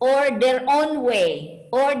 or their own way,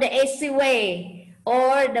 or the easy way,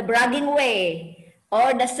 or the bragging way,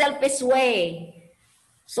 or the selfish way.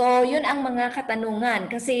 So, yun ang mga katanungan.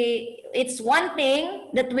 Kasi it's one thing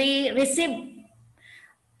that we receive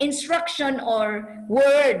instruction or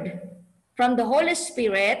word from the Holy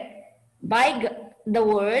Spirit by the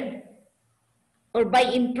word, or by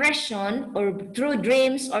impression, or through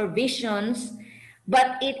dreams or visions,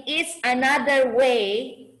 but it is another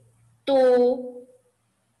way to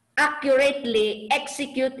accurately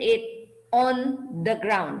execute it on the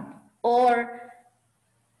ground or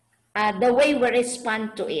the way we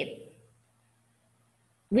respond to it.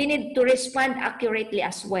 We need to respond accurately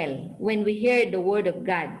as well when we hear the Word of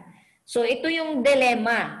God. So ito yung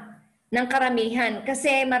dilemma ng karamihan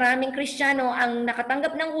kasi maraming Kristiyano ang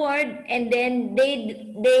nakatanggap ng word and then they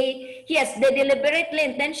deliberately,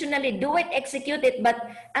 intentionally do it, execute it, but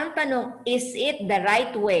ang tanong, is it the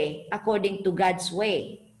right way according to God's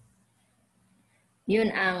way?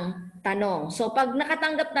 Yun ang tanong. So pag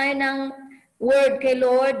nakatanggap tayo ng word kay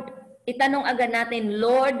Lord, itanong agad natin,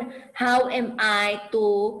 Lord, how am I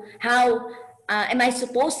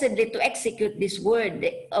supposedly to execute this word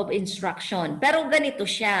of instruction? Pero ganito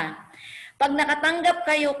siya. Pag nakatanggap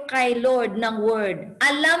kayo kay Lord ng word,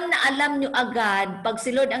 alam na alam nyo agad, pag si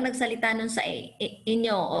Lord ang nagsalita nun sa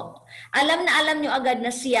inyo, alam na alam nyo agad na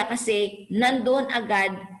siya kasi nandun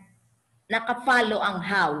agad nakafollow ang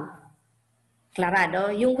how. Klarado?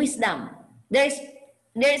 Yung wisdom. There's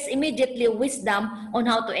immediately wisdom on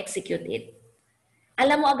how to execute it.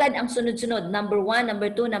 Alam mo agad ang sunod-sunod. Number 1, number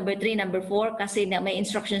 2, number 3, number 4. Kasi may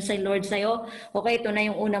instruction sa Lord sa'yo. Okay, ito na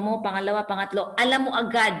yung una mo, pangalawa, pangatlo. Alam mo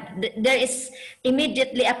agad. There is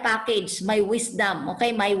immediately a package. May wisdom. Okay,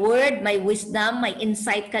 my word, my wisdom, may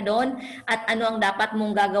insight ka doon. At ano ang dapat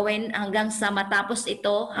mong gagawin hanggang sa matapos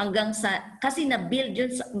ito, hanggang sa, kasi na-build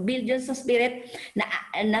yun sa spirit,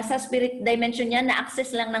 nasa spirit dimension niya,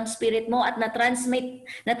 na-access lang ng spirit mo at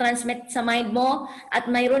na-transmit sa mind mo at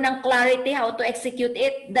mayroon ng clarity how to execute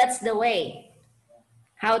it. That's the way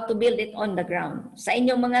how to build it on the ground. Sa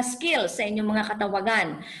inyong mga skills, sa inyong mga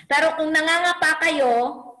katawagan. Pero kung nangangapa kayo,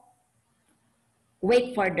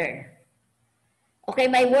 wait further. Okay,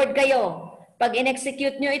 may word kayo. Pag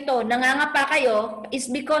in-execute nyo ito, nangangapa kayo, is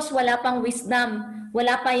because wala pang wisdom,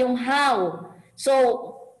 wala pa yung how. So,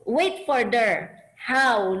 wait further.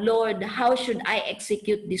 How, Lord, how should I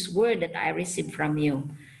execute this word that I received from you?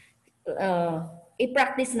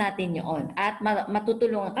 I-practice natin yun at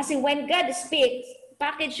matutulungan. Kasi when God speaks,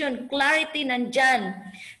 package yun, clarity nandyan.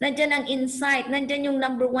 Nandyan ang insight, nandyan yung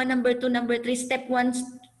number 1, number 2, number 3, step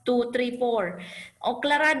 1, 2, 3, 4. O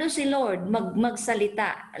klarado si Lord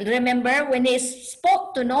magsalita. Remember when He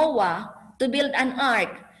spoke to Noah to build an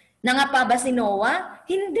ark, nangapa ba si Noah?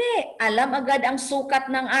 Hindi. Alam agad ang sukat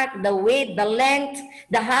ng ark, the weight, the length,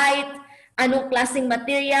 the height, anong klaseng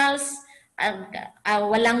materials,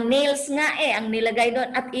 walang nails nga ang nilagay doon.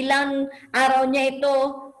 At ilang araw niya ito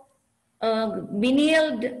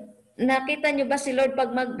binild. Nakita niyo ba si Lord pag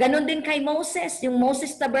ganon din kay Moses, yung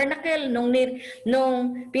Moses tabernacle, nung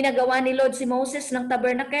pinagawa ni Lord si Moses ng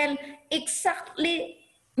tabernacle, exactly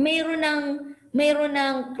mayroon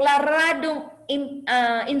ng klaradong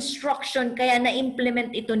instruction kaya na-implement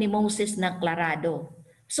ito ni Moses ng klarado.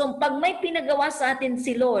 So pag may pinagawa sa atin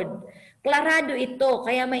si Lord, klarado ito,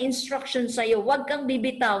 kaya may instruction sa iyo. Huwag kang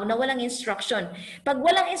bibitaw na walang instruction. Pag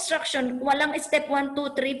walang instruction, walang step 1,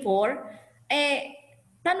 2, 3,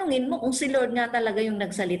 4, tanungin mo kung si Lord nga talaga yung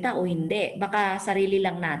nagsalita o hindi. Baka sarili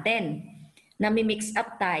lang natin. Nami-mix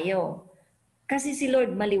up tayo. Kasi si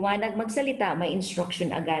Lord maliwanag magsalita, may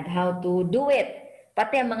instruction agad how to do it.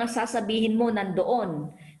 Pati ang mga sasabihin mo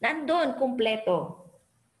nandoon. Nandoon, kumpleto.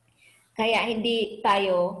 Kaya hindi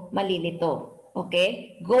tayo malilito.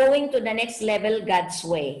 Okay? Going to the next level God's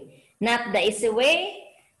way. Not the easy way,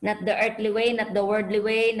 not the earthly way, not the worldly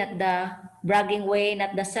way, not the bragging way,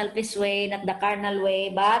 not the selfish way, not the carnal way,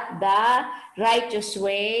 but the righteous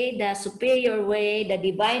way, the superior way, the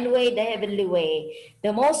divine way, the heavenly way,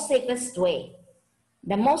 the most safest way,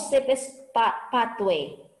 the most safest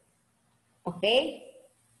pathway. Okay?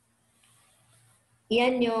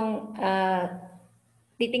 Yan yung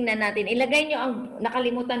titingnan natin. Ilagay nyo ang,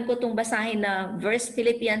 nakalimutan ko itong basahin na verse,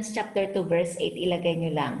 Philippians chapter 2, verse 8. Ilagay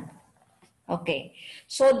nyo lang. Okay.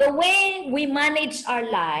 So the way we manage our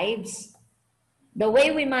lives, the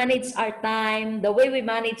way we manage our time, the way we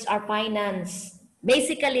manage our finance,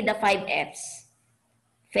 basically the 5 F's.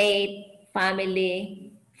 Faith,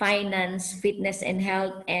 family, finance, fitness and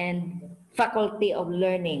health, and faculty of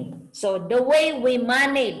learning. So the way we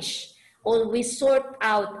manage or we sort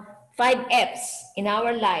out 5 F's in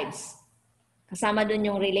our lives, kasama dun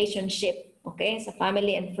yung relationship, okay, sa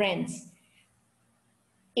family and friends,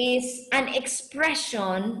 is an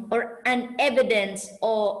expression or an evidence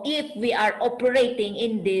or if we are operating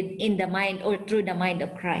indeed in the mind or through the mind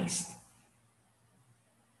of Christ.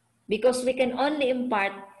 Because we can only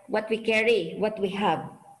impart what we carry, what we have.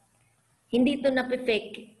 Hindi ito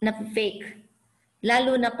napifake,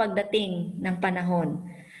 lalo na pagdating ng panahon.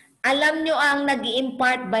 Alam nyo ang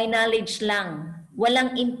nag-i-impart by knowledge lang.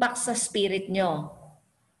 Walang impact sa spirit nyo.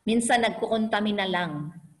 Minsan nagkukontamina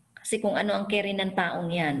lang. Kasi kung ano ang carry ng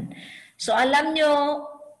taong yan. So alam nyo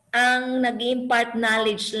ang nag-i-impart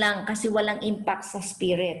knowledge lang kasi walang impact sa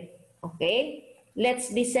spirit. Okay?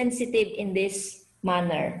 Let's be sensitive in this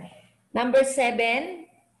manner. Number 7,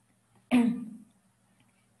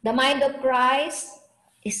 the mind of Christ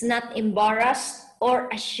is not embarrassed or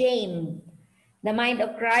ashamed. The mind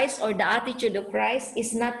of Christ or the attitude of Christ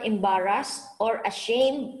is not embarrassed or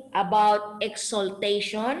ashamed about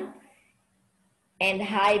exaltation and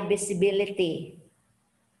high visibility.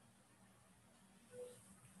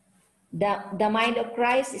 The mind of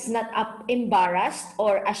Christ is not embarrassed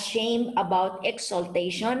or ashamed about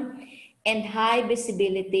exaltation and high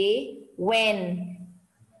visibility when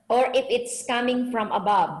or if it's coming from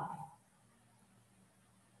above.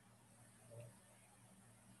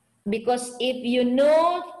 Because if you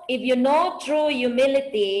know true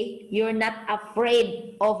humility, you're not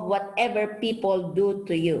afraid of whatever people do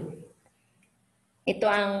to you. Ito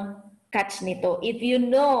ang catch nito. If you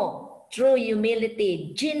know true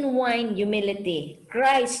humility, genuine humility,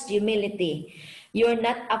 Christ humility, You're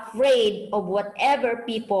not afraid of whatever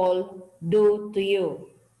people do to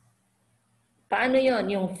you. Paano yon?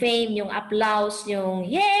 Yung fame, yung applause, yung,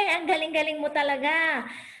 yeah, ang galing-galing mo talaga.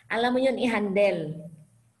 Alam mo yun, i-handle.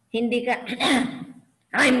 Hindi ka,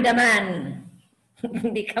 I'm the man.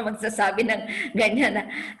 Hindi ka magsasabi ng ganyan na.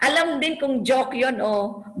 Alam din kung joke yon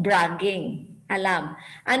o bragging. Alam.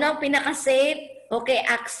 Ano ang pinaka-safe? Okay,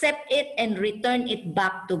 accept it and return it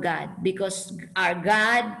back to God. Because our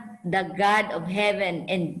God, the God of heaven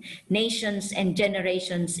and nations and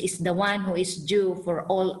generations, is the one who is due for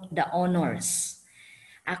all the honors.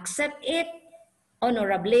 Accept it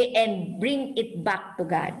honorably and bring it back to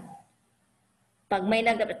God. Pag may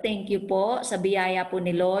thank you po sa biyaya po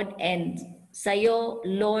ni Lord, and sa'yo,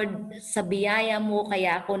 Lord, sa biyaya mo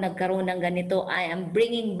kaya ako nagkaroon ng ganito. I am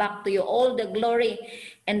bringing back to you all the glory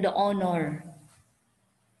and the honor.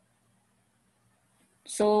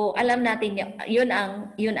 So, alam natin yun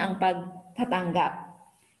ang pagtatanggap.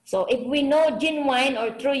 So, if we know genuine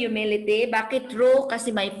or true humility, bakit true?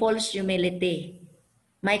 Kasi may false humility.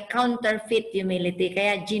 May counterfeit humility.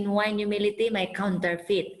 Kaya genuine humility, may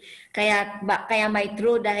counterfeit. Kaya may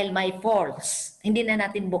true dahil may false. Hindi na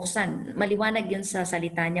natin buksan. Maliwanag yun sa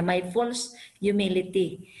salita niya. May false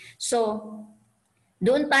humility. So,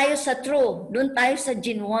 doon tayo sa true. Doon tayo sa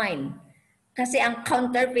genuine. Kasi ang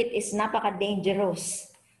counterfeit is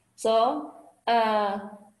napaka-dangerous. So,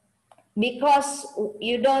 because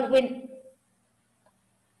you don't,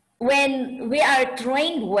 when we are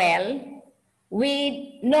trained well,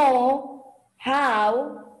 we know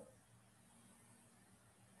how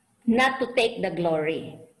not to take the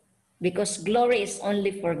glory. Because glory is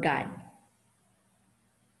only for God.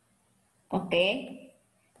 Okay?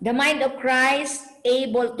 The mind of Christ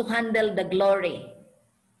able to handle the glory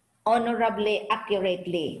honorably,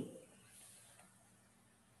 accurately.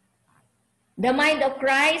 The mind of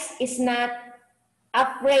Christ is not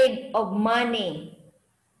afraid of money,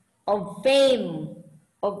 of fame,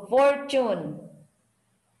 of fortune,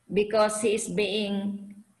 because he is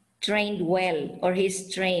being trained well, or he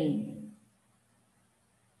is trained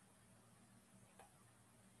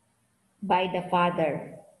by the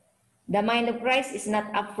Father. The mind of Christ is not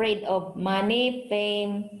afraid of money,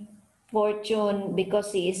 fame, fortune,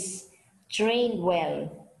 because he is trained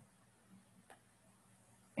well.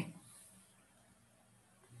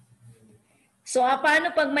 So,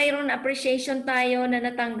 paano pag mayroon appreciation tayo na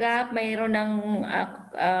natanggap, mayroon ng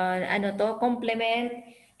compliment?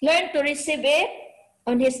 Learn to receive it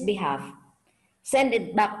on his behalf. Send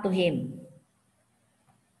it back to him.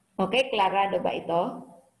 Okay, klarado ba ito?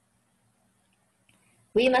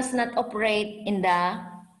 We must not operate in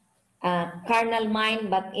the carnal mind,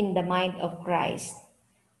 but in the mind of Christ.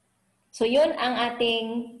 So yun ang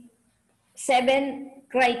ating 7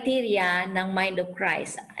 criteria ng mind of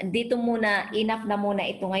Christ. Dito muna, enough na muna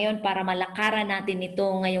ito ngayon para malakaran natin ito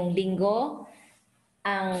ngayong linggo.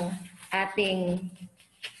 Ang ating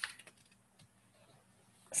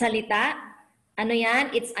salita. Ano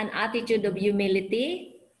yan? It's an attitude of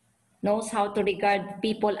humility. Knows how to regard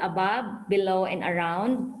people above, below, and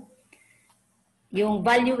around. Yung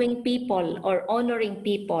valuing people or honoring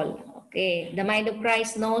people. Okay. The mind of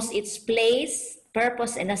Christ knows its place,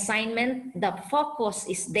 purpose, and assignment. The focus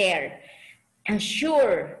is there. And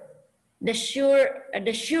the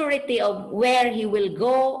surety of where he will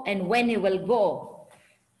go and when he will go.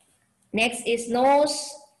 Next is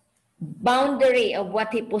knows boundary of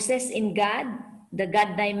what he possesses in God, the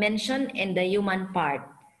God dimension, and the human part.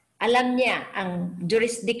 Alam niya ang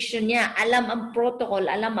jurisdiction niya, alam ang protocol,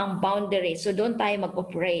 alam ang boundary. So doon tayo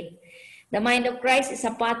mag-operate. The mind of Christ is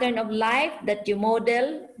a pattern of life that you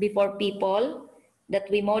model before people, that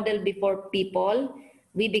we model before people.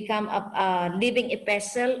 We become a living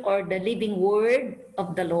epistle or the living word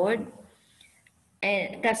of the Lord.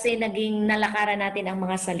 Kasi naging nalakaran natin ang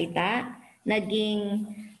mga salita, naging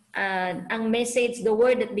ang message, the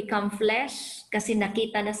word that become flesh, kasi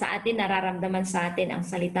nakita na sa atin, nararamdaman sa atin ang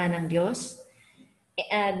salita ng Diyos.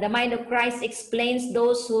 The mind of Christ explains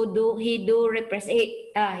those who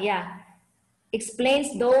explains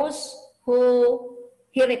those who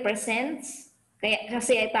he represents.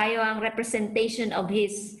 Kasi tayo ang representation of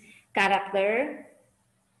his character.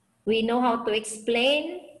 We know how to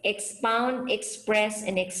explain, expound, express,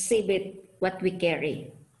 and exhibit what we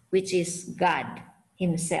carry, which is God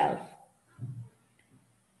himself.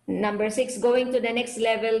 Number 6, going to the next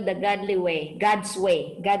level, the godly way, God's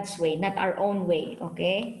way, not our own way.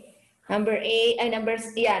 Okay. Number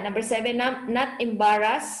 7, not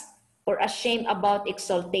embarrassed or ashamed about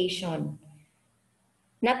exaltation.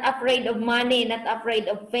 Not afraid of money, not afraid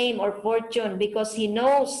of fame or fortune, because he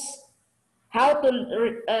knows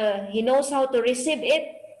he knows how to receive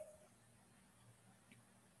it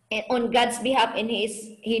on God's behalf, and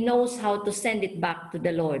he knows how to send it back to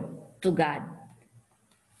the Lord, to God.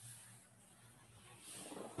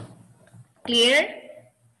 Clear?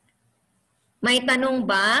 May tanong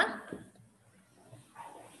ba?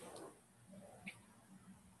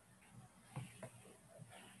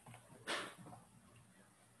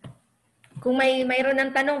 Kung mayroon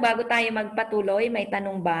ng tanong bago tayo magpatuloy, may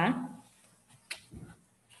tanong ba?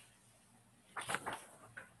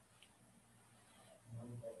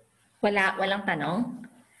 Walang tanong.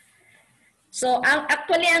 So, ang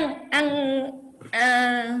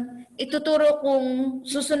ituturo kong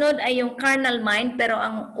susunod ay yung carnal mind, pero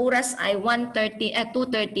ang oras ay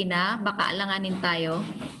 2:30 na, baka alanganin tayo.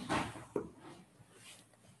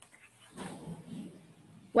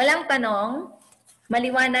 Walang tanong,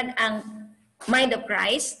 maliwanag ang mind of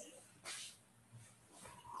Christ.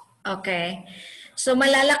 Okay. So,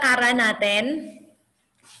 malalakaran natin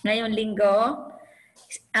ngayong linggo.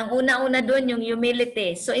 Ang una-una doon yung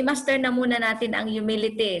humility. So, i-master na muna natin ang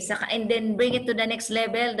humility. And then bring it to the next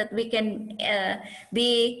level that we can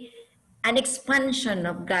be an expansion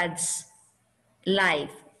of God's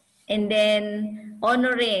life. And then,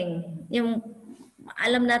 honoring. Yung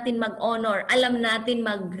alam natin mag-honor. Alam natin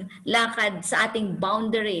maglakad sa ating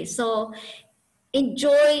boundary. So,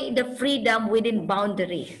 enjoy the freedom within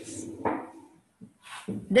boundaries.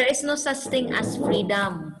 There is no such thing as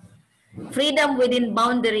freedom. Freedom within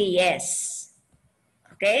boundary, yes.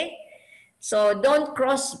 Okay? So, don't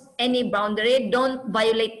cross any boundary. Don't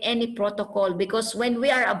violate any protocol. Because when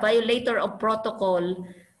we are a violator of protocol,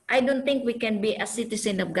 I don't think we can be a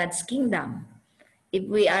citizen of God's kingdom if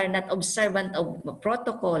we are not observant of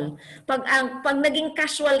protocol. Pag naging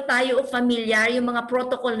casual tayo o familiar, yung mga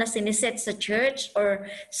protocol na siniset sa church or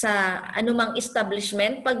sa anumang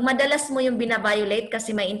establishment, pag madalas mo yung binaviolate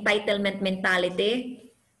kasi may entitlement mentality,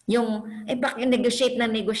 yung, bakit negotiate,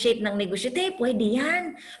 pwede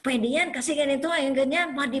yan, kasi ganito, ayun,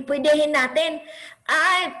 ganyan, pwedehen natin.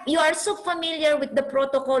 You are so familiar with the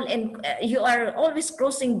protocol and you are always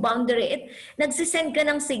crossing boundary. Nagsisend ka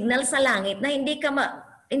ng signal sa langit na hindi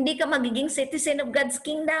ka magiging citizen of God's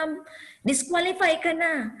kingdom. Disqualify ka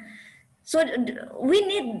na. So we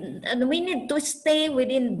need to stay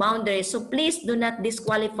within boundaries. So please do not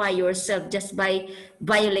disqualify yourself just by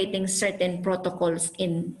violating certain protocols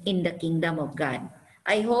in the kingdom of God.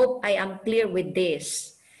 I hope I am clear with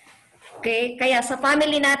this. Okay? Kaya sa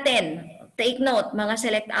family natin, take note, mga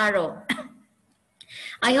select arrow.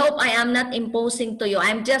 I hope I am not imposing to you.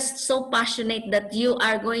 I'm just so passionate that you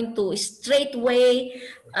are going to straightway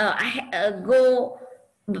go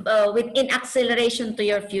within acceleration to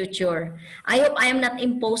your future. I hope I am not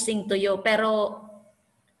imposing to you, pero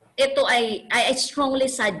ito I strongly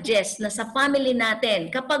suggest na sa family natin,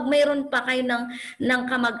 kapag mayroon pa kayo ng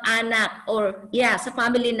kamag-anak or sa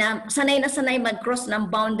family na sanay mag-cross ng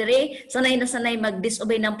boundary, sanay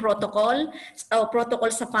mag-disobey ng protocol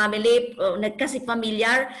sa family, kasi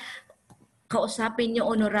familiar, kausapin nyo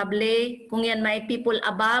honorable, kung yan may people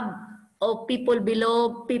above, o people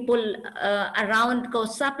below, people around,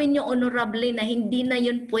 kausapin nyo honorably na hindi na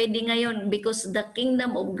yun pwede ngayon because the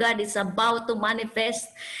kingdom of God is about to manifest.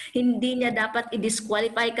 Hindi niya dapat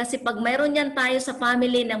i-disqualify kasi pag mayroon yan tayo sa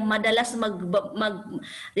family ng madalas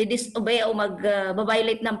mag-disobey o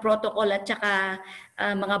mag-violate ng protocol at saka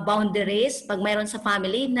mga boundaries, pag mayroon sa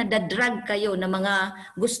family, nadadrag kayo ng mga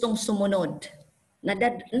gustong sumunod.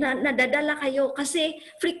 Nadadala kayo kasi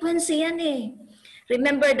frequency yan eh.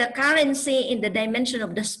 Remember, the currency in the dimension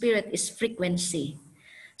of the spirit is frequency.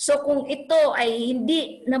 So kung ito ay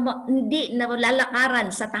hindi na lalakaran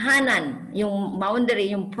sa tahanan, yung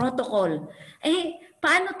boundary, yung protocol,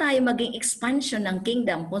 paano tayo maging expansion ng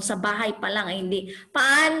kingdom kung sa bahay pa lang ay hindi?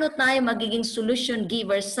 Paano tayo magiging solution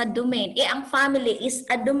givers sa domain? Ang family is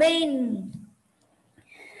a domain.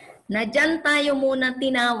 Na dyan tayo muna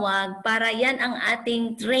tinawag para yan ang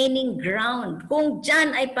ating training ground. Kung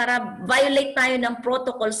dyan ay para violate tayo ng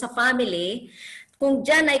protocol sa family, kung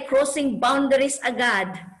dyan ay crossing boundaries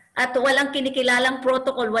agad at walang kinikilalang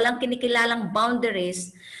protocol, walang kinikilalang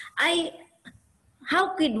boundaries,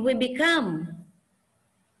 how could we become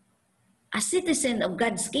a citizen of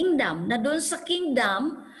God's kingdom? Na doon sa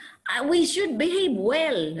kingdom, we should behave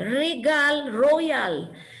well, regal,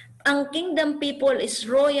 royal. Ang kingdom people is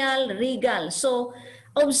royal, regal. So,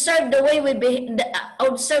 observe the way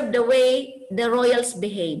the royals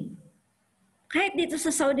behave. Kahit dito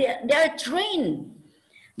sa Saudi, they are trained.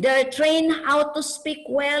 They are trained how to speak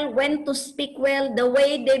well, when to speak well, the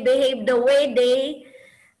way they behave, the way they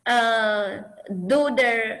do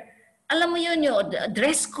their, alam mo yun, yung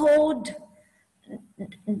dress code.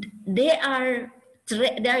 they are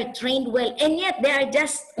trained well, and yet they are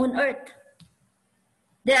just on earth.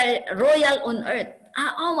 They are royal on earth.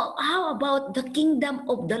 How about the kingdom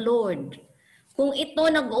of the Lord? Kung ito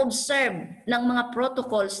nag-observe ng mga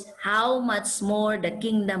protocols, how much more the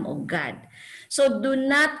kingdom of God? So do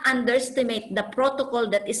not underestimate the protocol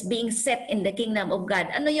that is being set in the kingdom of God.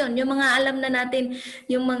 Ano yon? Yung mga alam na natin,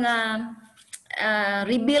 yung mga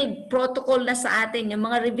revealed protocol na sa atin, yung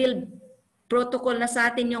mga revealed protocol na sa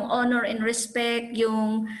atin, yung honor and respect,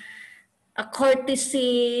 yung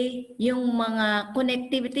courtesy, yung mga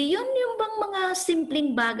connectivity, yun yung bang mga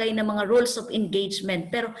simpleng bagay na mga rules of engagement.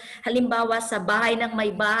 Pero halimbawa sa bahay ng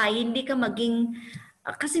may bahay, hindi ka maging,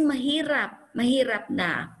 kasi mahirap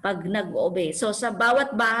na pag nag-obey. So sa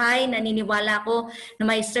bawat bahay, naniniwala ko na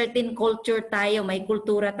may certain culture tayo, may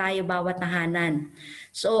kultura tayo bawat tahanan.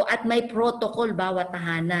 So at may protocol bawat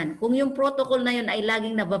tahanan. Kung yung protocol na yun ay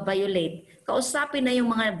laging nababiolate, kausapin na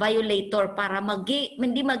yung mga violator para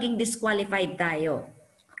hindi maging disqualified tayo.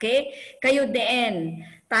 Okay? Kayo din,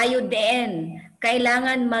 tayo din.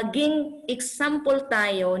 Kailangan maging example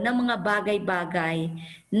tayo ng mga bagay-bagay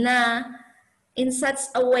na in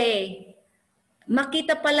such a way,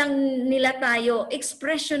 makita pa lang nila tayo,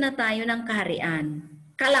 expression na tayo ng kaharian.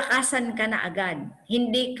 Kalakasan ka na agad.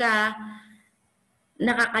 Hindi ka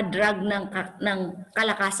nakakadrag ng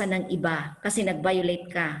kalakasan ng iba kasi nag-violate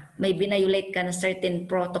ka. May binayolate ka na certain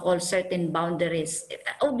protocol, certain boundaries.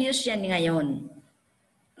 Obvious yan ngayon.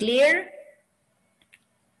 Clear?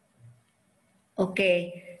 Okay.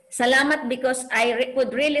 Salamat because I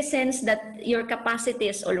could really sense that your capacity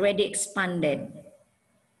is already expanded.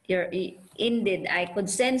 Indeed, I could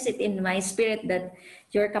sense it in my spirit that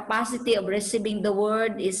your capacity of receiving the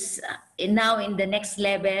word is now in the next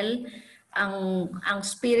level. Ang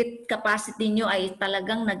spirit capacity nyo ay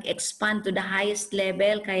talagang nag-expand to the highest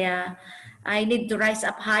level, kaya I need to rise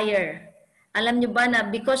up higher. Alam nyo ba na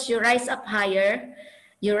because you rise up higher,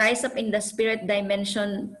 you rise up in the spirit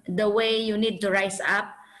dimension the way you need to rise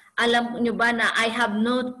up, alam nyo ba na I have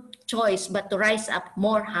no choice but to rise up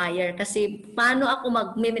more higher? Kasi paano ako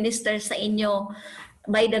mag-minister sa inyo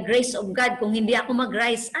by the grace of God kung hindi ako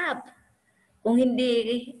mag-rise up? Kung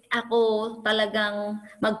hindi ako talagang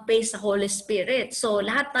mag-pace sa Holy Spirit. So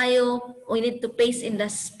lahat tayo, we need to pace in the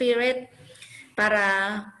Spirit para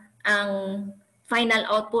ang final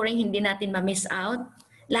outpouring hindi natin ma-miss out.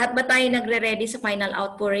 Lahat ba tayo nagre-ready sa final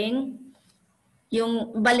outpouring?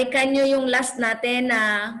 Yung balikan nyo yung last natin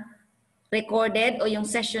na recorded o yung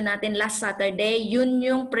session natin last Saturday, yun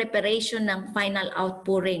yung preparation ng final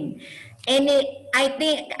outpouring. I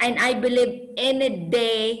think and I believe any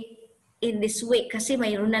day in this week, kasi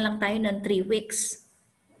mayroon na lang tayo ng 3 weeks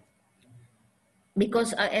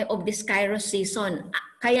because of this Kairos season.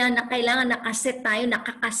 Kaya kailangan nakaset tayo,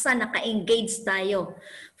 naka-engage tayo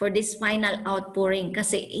for this final outpouring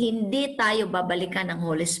kasi hindi tayo babalikan ng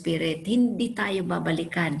Holy Spirit. Hindi tayo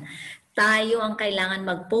babalikan. Tayo ang kailangan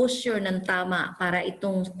mag-posture ng tama para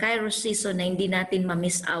itong Kairos season na hindi natin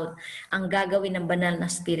ma-miss out ang gagawin ng banal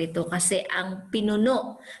na spirito. Kasi ang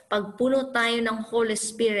pinuno, pag puno tayo ng Holy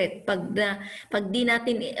Spirit, pag di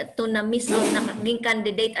natin ito na-miss out, naging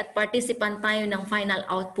candidate at participant tayo ng final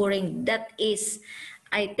outpouring, that is,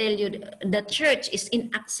 I tell you, the church is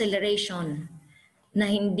in acceleration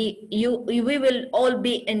na hindi, we will all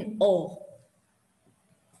be in awe.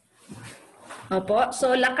 Opo.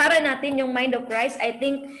 So, lakaran natin yung mind of Christ. I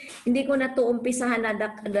think, hindi ko na ito umpisahan na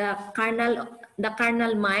the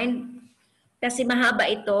carnal mind. Kasi mahaba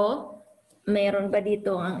ito. Mayroon ba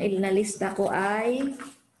dito? Ang ilinalista ko ay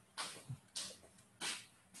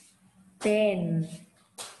 10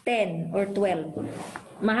 or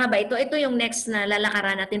 12. Mahaba ito. Ito yung next na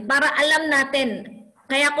lalakaran natin. Para alam natin,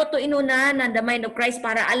 kaya ko ito inunahan ng the mind of Christ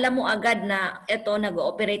para alam mo agad na ito,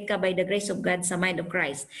 nag-ooperate ka by the grace of God sa mind of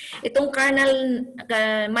Christ. Itong carnal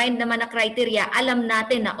mind naman na criteria, alam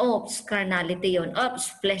natin na, oops, carnality yun,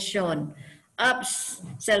 oops, flesh yun, oops,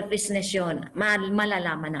 selfishness yun.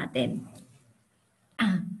 Malalaman natin.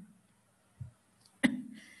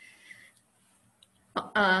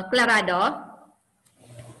 Clarado?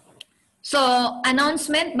 So,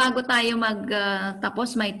 announcement, bago tayo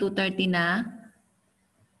magtapos, may 2:30 na.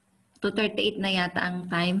 2:38 na yata ang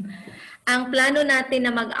time. Ang plano natin na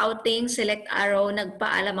mag-outing, Select Arrow,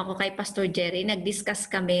 nagpaalam ako kay Pastor Jerry, nag-discuss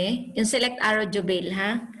kami. Yung Select Arrow Jubil,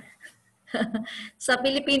 ha? Sa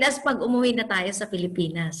Pilipinas, pag umuwi na tayo sa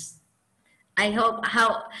Pilipinas. I hope,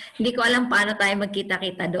 hindi ko alam paano tayo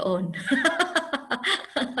magkita-kita doon.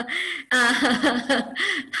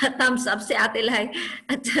 Thumbs up si Ate Lai.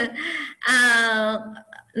 At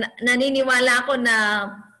naniniwala ako na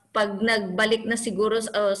pag nagbalik na siguro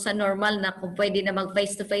sa normal na kung pwede na mag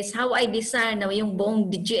face to face, how I desire na yung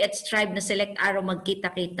buong GH tribe na Select Arrow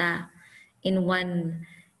magkita-kita in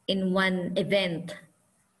one event.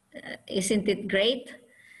 Isn't it great?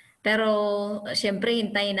 Pero siyempre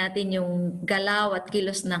hintayin natin yung galaw at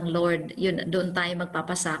kilos ng Lord. Yun, doon tayo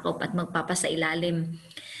magpapasakop at magpapasailalim.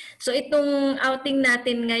 So itong outing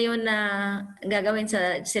natin ngayon na gagawin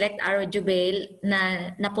sa Select Arrow Jubail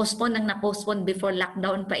na na-postpone before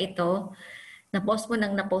lockdown pa ito. Na-postpone.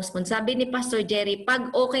 Sabi ni Pastor Jerry,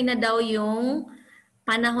 pag okay na daw yung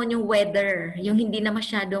panahon, yung weather, yung hindi na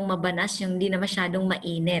masyadong mabanas, yung hindi na masyadong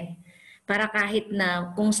mainit. Para kahit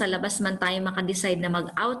na kung sa labas man tayo makadecide na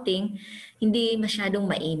mag-outing, hindi masyadong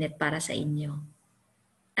mainit para sa inyo.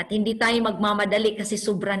 At hindi tayo magmamadali kasi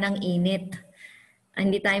sobra ng init.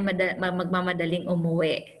 Hindi tayo magmamadaling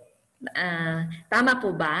umuwi. Tama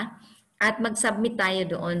po ba? At mag-submit tayo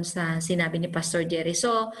doon sa sinabi ni Pastor Jerry.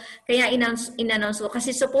 So, kaya in-announce ko.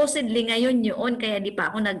 Kasi supposedly ngayon yun, kaya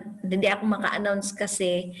hindi ako maka-announce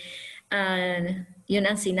kasi yun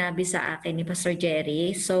ang sinabi sa akin ni Pastor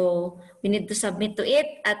Jerry. So, we need to submit to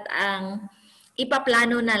it at ang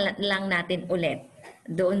ipaplano na lang natin ulit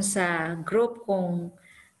doon sa group kung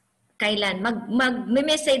kailan.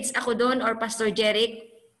 Mag-message ako doon or Pastor Jerry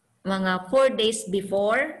mga 4 days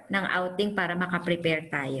before ng outing para makaprepare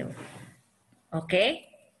tayo. Okay?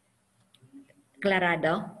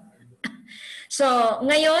 Klarado? So,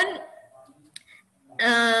 ngayon,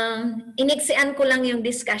 iniksian ko lang yung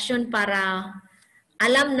discussion para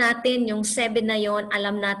alam natin yung 7 na yon,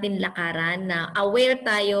 alam natin lakaran na aware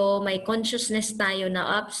tayo, may consciousness tayo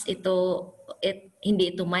na ups, hindi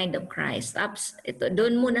ito mind of Christ. Ups, ito,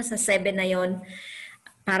 doon muna sa 7 na yon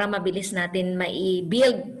para mabilis natin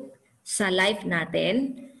mai-build sa life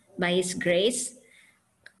natin by His grace.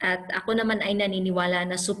 At ako naman ay naniniwala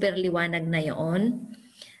na super liwanag na yon.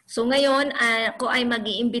 So ngayon, ako ay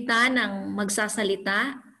mag-iimbita ng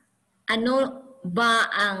magsasalita. Ano ba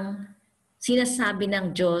ang sinasabi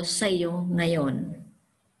ng Diyos sa iyo ngayon?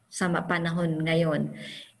 Sa panahon ngayon.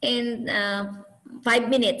 And 5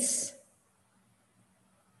 minutes.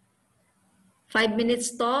 5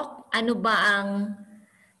 minutes talk. Ano ba ang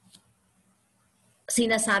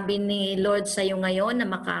sinasabi ni Lord sa iyo ngayon na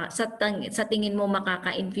sa tingin mo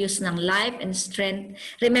makaka-infuse ng life and strength?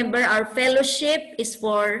 Remember, our fellowship is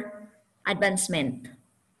for advancement.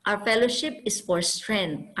 Our fellowship is for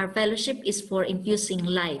strength. Our fellowship is for infusing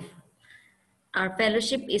life. Our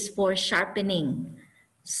fellowship is for sharpening.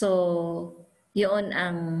 So, yun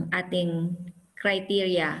ang ating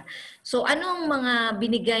criteria. So, anong mga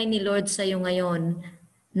binigay ni Lord sa iyo ngayon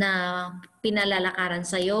na pinalalakaran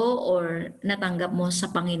sa iyo or natanggap mo sa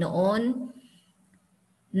Panginoon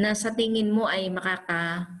na sa tingin mo ay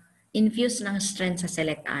makaka-infuse ng strength sa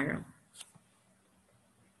Select Arrow?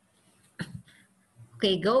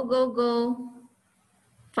 Okay, go.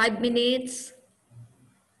 5 minutes.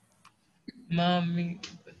 Mami,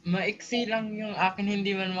 maiksi lang yung akin,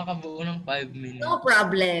 hindi man makabuo ng 5 minutes. No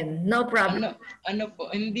problem. Ano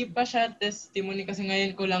po, hindi pa siya testimony kasi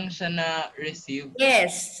ngayon ko lang siya na-receive.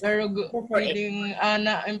 Yes. Pero feeling,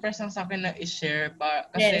 na-impress lang sa akin na i-share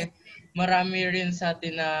kasi marami rin sa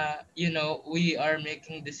atin na, we are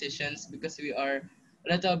making decisions because we are a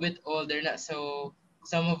little bit older na. So,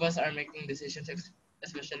 some of us are making decisions,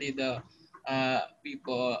 especially the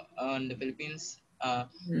people on the Philippines.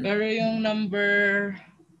 Pero yung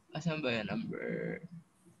asan ba yun?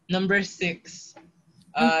 Number 6.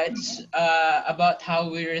 It's about how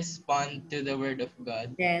we respond to the Word of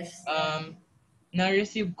God. Yes.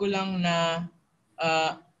 Na-receive ko lang na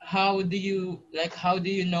how do you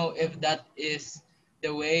know if that is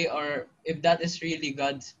the way or if that is really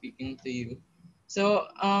God speaking to you? So,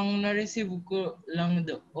 ang na-receive ko lang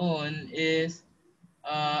doon is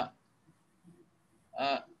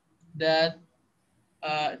that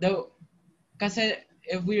kasi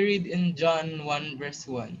if we read in John 1 verse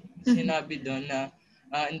 1, sinabi doon na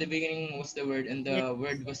in the beginning was the Word and the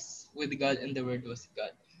Word was with God and the Word was God.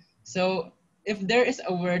 So if there is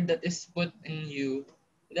a word that is put in you,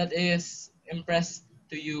 that is impressed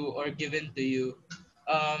to you or given to you,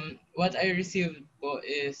 what I received po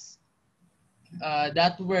is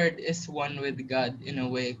that word is one with God in a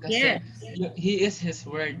way kasi He is His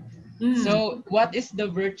Word. So, what is the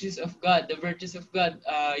virtues of God? The virtues of God,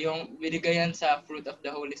 yung binigayan sa fruit of the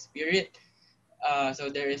Holy Spirit. So,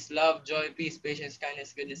 there is love, joy, peace, patience, kindness,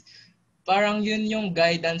 goodness. Parang yun yung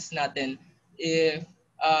guidance natin if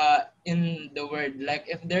in the word. Like,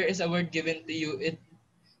 if there is a word given to you,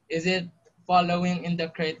 is it following in the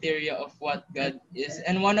criteria of what God is?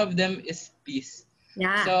 And one of them is peace.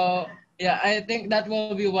 Yeah. So, I think that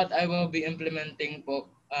will be what I will be implementing po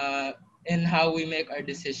in how we make our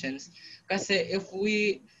decisions. Kasi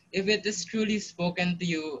if it is truly spoken to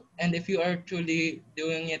you, and if you are truly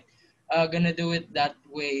doing it, gonna do it that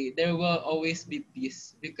way, there will always be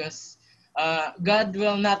peace, because God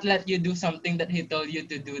will not let you do something that He told you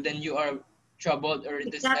to do, then you are troubled or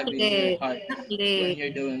it is heavy in your Exactly. heart when Exactly.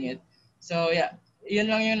 you're doing it. So yeah, yun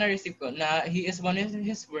lang yung na-receive ko, na He is one in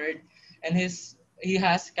His word, and He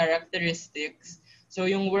has characteristics. So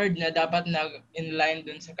yung word na dapat na in line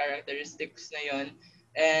dun sa characteristics na yun,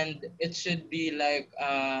 and it should be like,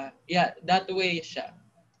 yeah, that way siya.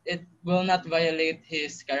 It will not violate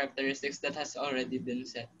His characteristics that has already been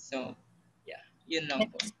set. So, yeah, yun lang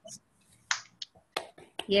po.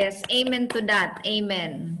 Yes, amen to that.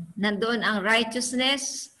 Amen. Nandoon ang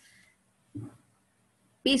righteousness,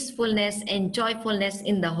 peacefulness, and joyfulness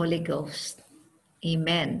in the Holy Ghost.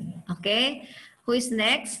 Amen. Okay? Who is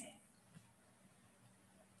next?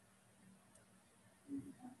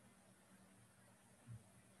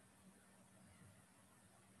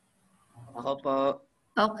 Ako po.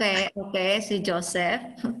 Okay, si Joseph.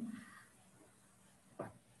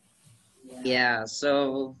 Yeah,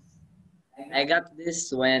 so I got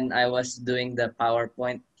this when I was doing the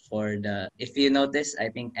PowerPoint for if you notice,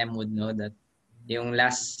 I think M would know that yung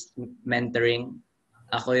last mentoring,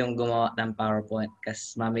 ako yung gumawa ng PowerPoint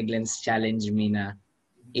kasi Mami Glenn's challenged me na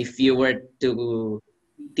if you were to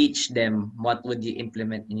teach them, what would you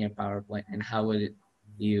implement in your PowerPoint and how will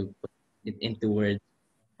you put it into words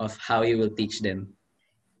of how you will teach them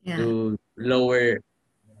Yeah. to lower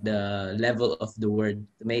the level of the word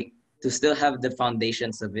to still have the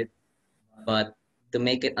foundations of it, but to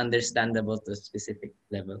make it understandable to a specific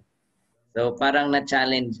level. So parang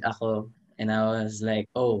na-challenge ako and I was like,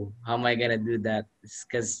 oh, how am I gonna do that?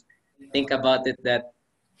 Because think about it that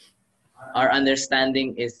our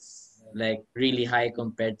understanding is like really high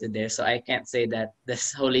compared to theirs. So I can't say that the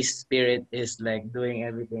Holy Spirit is like doing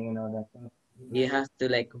everything and all that. You have to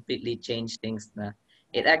like completely change things na.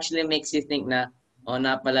 It actually makes you think na, oh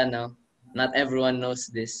na pala no, not everyone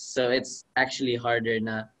knows this. So it's actually harder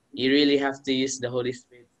na you really have to use the Holy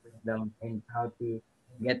Spirit's wisdom and how to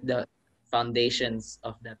get the foundations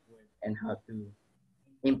of that word and how to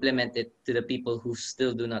implement it to the people who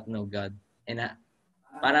still do not know God. And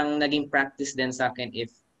parang naging practice din sa akin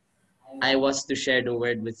if I was to share the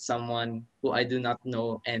word with someone who I do not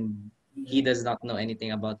know and he does not know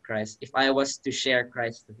anything about Christ. If I was to share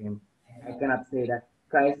Christ to him, I cannot say that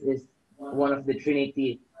Christ is one of the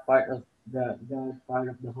Trinity, part of the God,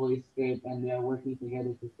 part of the Holy Spirit, and they are working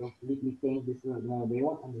together to completely change this world. No, they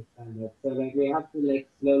won't understand that. So like they have to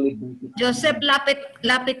like slowly break it Joseph, down.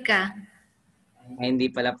 lapit ka. Ay,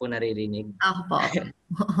 hindi pala po naririnig. Ako po.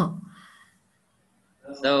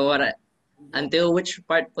 So until which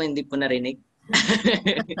part po hindi po narinig?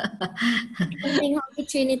 Something Holy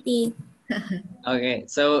Trinity. Okay,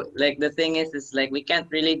 so like the thing is like we can't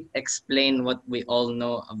really explain what we all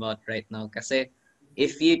know about right now. Kasi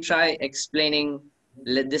if you try explaining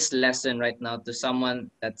this lesson right now to someone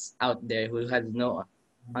that's out there who has no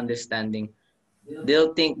understanding,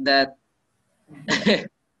 they'll think that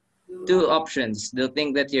two options. They'll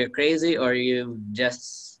think that you're crazy or you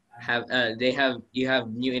just have you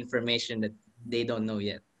have new information that they don't know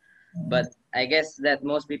yet. But I guess that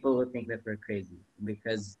most people will think that we're crazy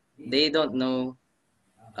because they don't know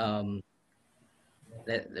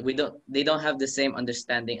that they don't have the same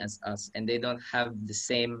understanding as us and they don't have the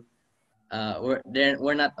same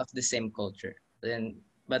we're not of the same culture. Then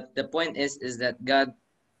but the point is that God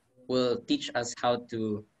will teach us how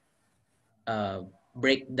to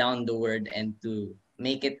break down the word and to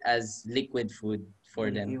make it as liquid food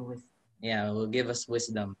for them. Yeah, will give us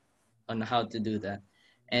wisdom on how to do that.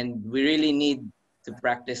 And we really need to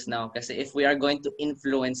practice now kasi if we are going to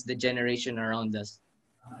influence the generation around us,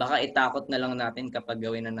 baka itakot na lang natin kapag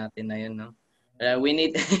gawin na natin na yun, no? We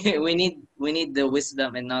need we need the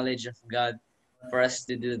wisdom and knowledge of God for us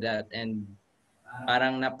to do that and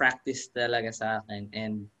parang na-practice talaga sa akin.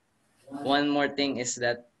 And one more thing is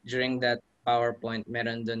that during that PowerPoint,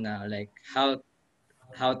 meron dun na like how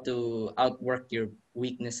to outwork your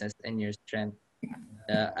weaknesses and your strength.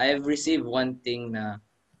 I've received one thing na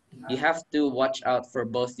you have to watch out for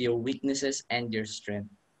both your weaknesses and your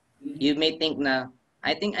strength. You may think na,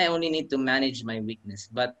 I think I only need to manage my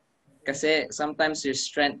weakness. But kasi sometimes your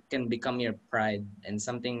strength can become your pride and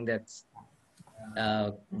something that's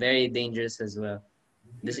very dangerous as well.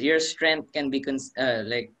 Your strength can be,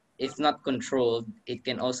 like, if not controlled, it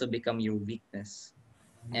can also become your weakness.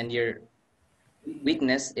 And your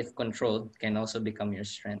weakness, if controlled, can also become your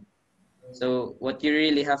strength. So what you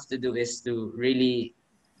really have to do is to really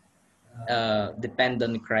depend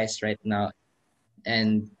on Christ right now.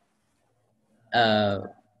 and uh,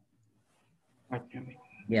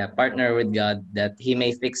 partner with God that He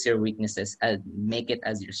may fix your weaknesses and make it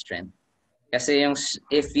as your strength. Kasi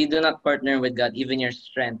if you do not partner with God, even your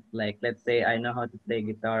strength, like let's say I know how to play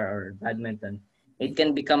guitar or badminton, it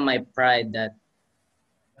can become my pride that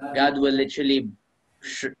God will literally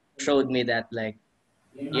showed me that like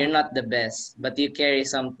you're not the best, but you carry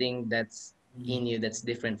something that's in you that's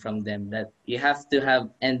different from them. That you have to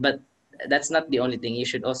have, but that's not the only thing. You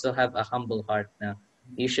should also have a humble heart. Now,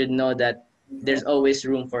 you should know that there's always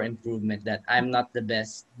room for improvement. That I'm not the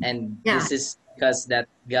best, and Yeah. this is because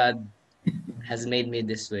that God has made me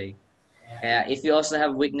this way. If you also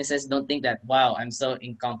have weaknesses, don't think that wow, I'm so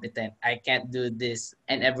incompetent. I can't do this,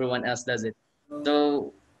 and everyone else does it.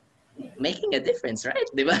 So making a difference, right?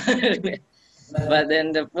 Diba? But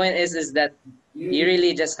then the point is that you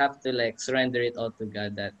really just have to like surrender it all to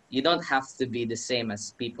God. That you don't have to be the same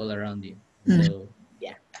as people around you. So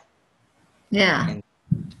yeah, Yeah. and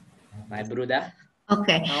my bruda.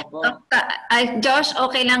 Okay. Ako po. Josh,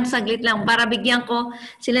 okay lang, saglit lang. Para bigyan ko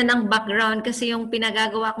sila ng background kasi yung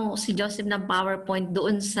pinagagawa ko si Joseph ng PowerPoint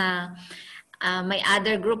doon sa may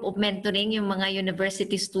other group of mentoring, yung mga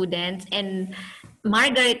university students. And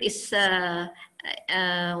Margaret is,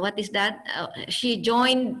 what is that? She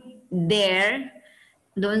joined there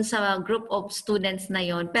doon sa group of students na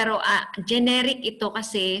yon. Pero generic ito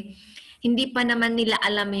kasi hindi pa naman nila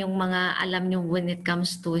alam yung mga alam nyo when it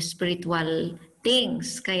comes to spiritual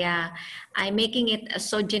things. Kaya I'm making it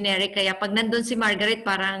so generic. Kaya pag nandun si Margaret,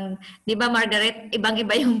 parang, di ba Margaret,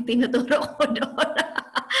 ibang-iba yung tinuturo ko doon.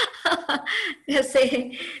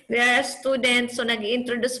 Kasi there are students, so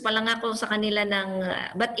nag-introduce pa lang ako sa kanila ng,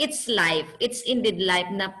 but it's life. It's indeed life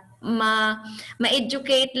na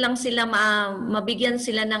ma-educate lang sila, mabigyan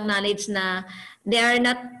sila ng knowledge na they are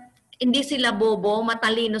not, hindi sila bobo,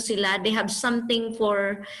 matalino sila. They have something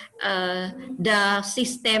for the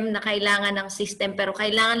system na kailangan ng system. Pero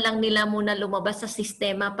kailangan lang nila muna lumabas sa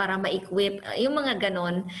sistema para ma-equip. Yung mga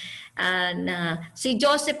ganon. Na si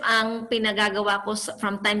Joseph ang pinagagawa ko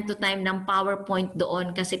from time to time ng PowerPoint doon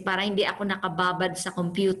kasi para hindi ako nakababad sa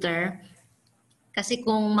computer. Kasi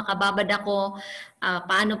kung makababad ako,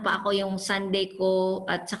 paano pa ako yung Sunday ko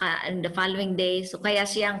at saka the following day. So kaya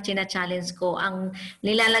siya ang china-challenge ko. Ang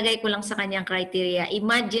nilalagay ko lang sa kanyang criteria,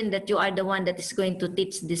 imagine that you are the one that is going to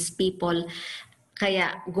teach these people.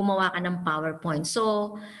 Kaya gumawa ka ng PowerPoint.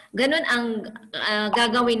 So, ganun ang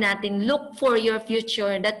gagawin natin. Look for your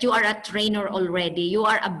future that you are a trainer already. You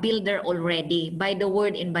are a builder already by the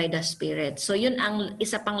word and by the spirit. So, yun ang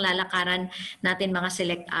isa pang lalakaran natin mga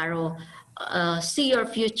select arrow. See your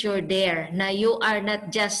future there na you are not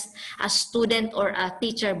just a student or a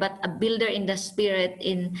teacher but a builder in the spirit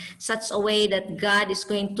in such a way that God is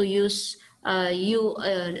going to use you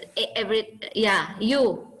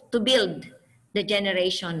to build the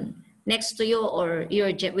generation next to you or your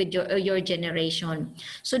generation.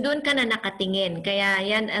 So doon ka na nakatingin. Kaya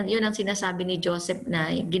yun ang sinasabi ni Joseph na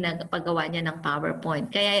ginagawa niya ng PowerPoint.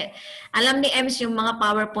 Kaya alam ni Ems yung mga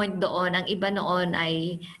PowerPoint doon. Ang iba noon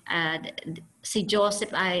ay si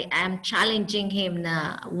Joseph, I am challenging him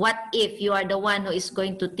na what if you are the one who is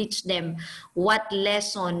going to teach them, what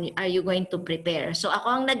lesson are you going to prepare? So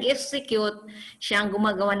ako ang nag-execute, siya ang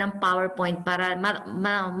gumagawa ng PowerPoint para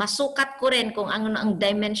masukat ko rin kung ano ang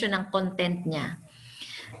dimension ng content niya.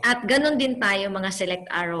 At ganun din tayo mga select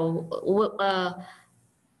arrow.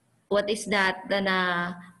 What is that?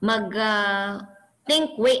 Na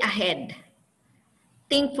think way ahead.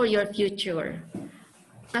 Think for your future.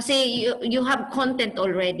 Kasi you have content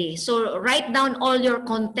already. So, write down all your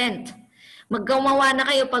content. Maggawa na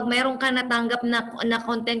kayo pag mayroon ka natanggap na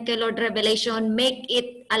content kay Lord Revelation, make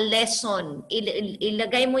it a lesson.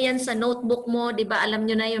 Ilagay mo yan sa notebook mo, di ba? Alam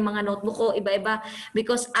nyo na yung mga notebook ko, iba-iba.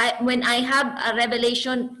 Because when I have a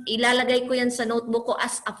revelation, ilalagay ko yan sa notebook ko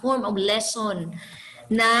as a form of lesson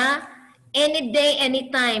na any day,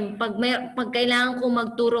 anytime, pag kailangan ko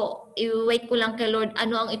magturo, i-wait ko lang kay Lord,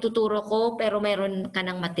 ano ang ituturo ko, pero meron ka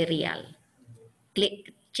ng material.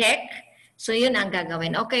 Click, check. So, yun ang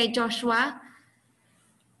gagawin. Okay, Joshua?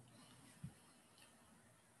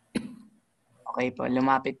 Okay po,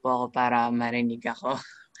 lumapit po ako para marinig ako.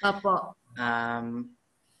 Opo.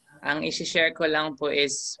 Ang isi-share ko lang po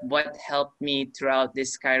is what helped me throughout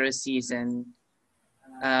this Kairos season.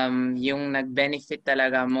 Yung nag-benefit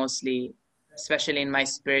talaga mostly, especially in my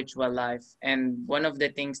spiritual life. And one of the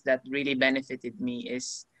things that really benefited me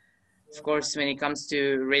is, of course, when it comes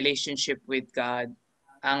to relationship with God,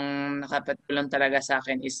 ang nakapatulong talaga sa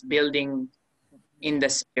akin is building in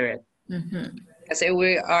the spirit. Mm-hmm. Kasi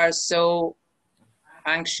we are so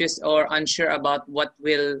anxious or unsure about what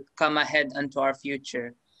will come ahead onto our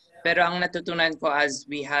future. Pero ang natutunan ko as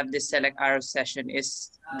we have this Select Arrow session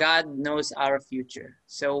is God knows our future.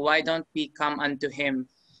 So why don't we come unto Him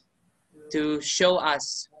to show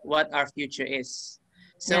us what our future is?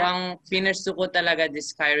 So Yeah. ang pinursu ko talaga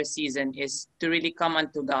this Kairos season is to really come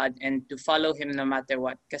unto God and to follow Him no matter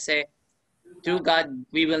what. Kasi through God,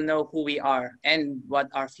 we will know who we are and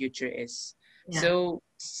what our future is. Yeah. So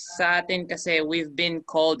sa atin kasi we've been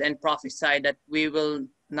called and prophesied that we will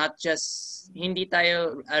not just hindi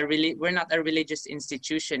tayo we're not a religious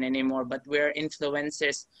institution anymore, but we're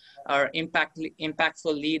influencers or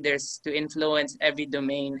impactful leaders to influence every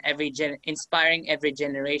domain, inspiring every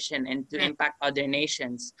generation and to impact other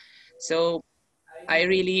nations. So I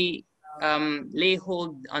really lay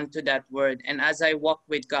hold onto that word. And as I walk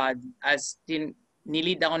with God,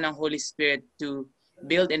 nilid ako ng Holy Spirit to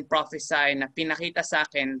build and prophesy na pinakita sa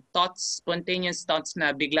akin, spontaneous thoughts na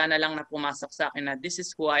bigla na lang na pumasok sa akin na this is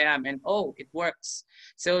who I am and oh, it works.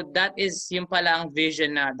 So that is yung pala ang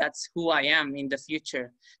vision na that's who I am in the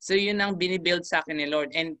future. So yun ang binibuild sa akin ni Lord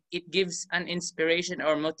and it gives an inspiration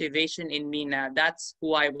or motivation in me na that's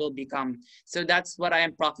who I will become. So that's what I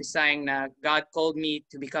am prophesying na God called me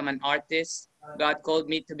to become an artist. God called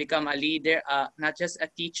me to become a leader, not just a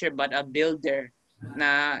teacher but a builder.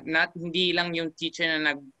 Na hindi lang yung teacher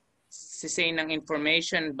na nagsisay ng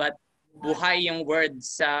information but buhay yung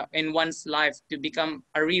words in one's life to become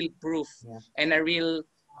a real proof and a real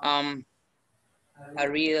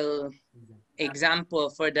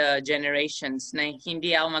example for the generations na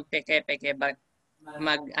hindi ako magpeke-peke but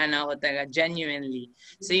ako talaga genuinely.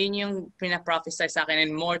 So yun yung pinaprophesy sa akin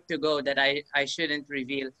and more to go that I shouldn't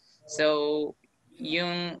reveal. So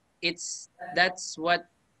that's what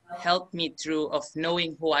helped me through of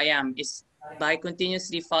knowing who I am is by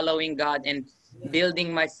continuously following God and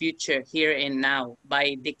building my future here and now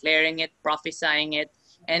by declaring it, prophesying it,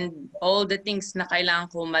 and all the things na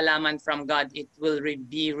kailangan ko malaman from God, it will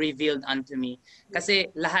be revealed unto me.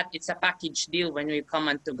 Kasi lahat, it's a package deal when we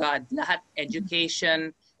come unto God. Lahat,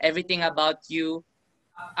 education, everything about you,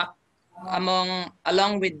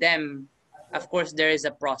 along with them, of course, there is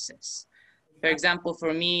a process. For example,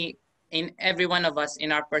 for me, in every one of us,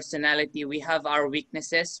 in our personality, we have our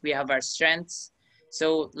weaknesses, we have our strengths.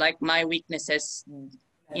 So like my weaknesses,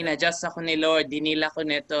 inadjust ako ni Lord, dinila ko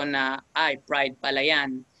nito na, pride pala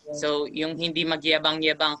yan. So yung hindi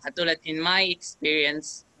magyabang-yabang, katulad in my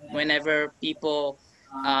experience, whenever people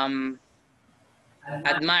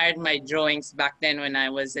admired my drawings back then when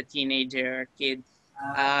I was a teenager or kid,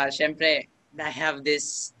 syempre, I have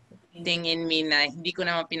this thing in me na hindi ko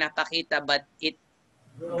naman pinapakita but it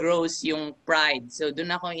grows yung pride. So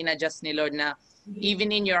doon ako inadjust ni Lord na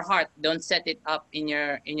even in your heart, don't set it up in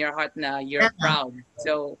your heart na you're proud.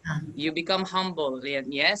 So you become humble.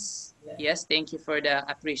 And yes, thank you for the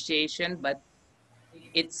appreciation, but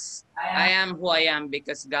I am who I am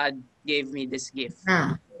because God gave me this gift.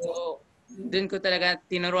 So doon ko talaga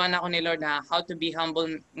tinuruan ako ni Lord na how to be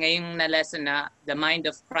humble. Ngayong na lesson na the mind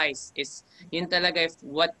of Christ is yun talaga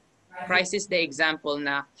what Christ is the example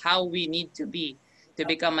na how we need to be to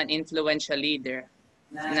become an influential leader.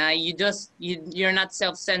 Na you're not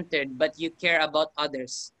self-centered but you care about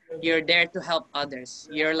others. You're there to help others.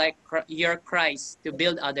 You're Christ to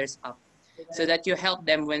build others up so that you help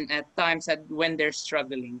them when at times when they're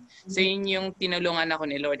struggling. So yun yung tinulungan ako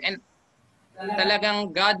ni Lord. And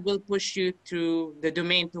talagang God will push you to the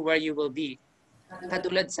domain to where you will be.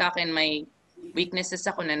 Katulad sa akin, may weaknesses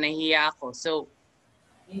ako na nahihiya ako. So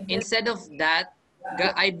instead of that,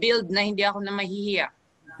 I build na hindi ako na mahihiya.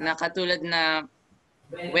 Na katulad na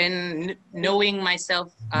when knowing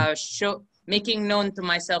myself, making known to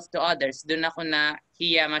myself to others, doon ako na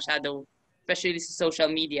hiya masyado, especially sa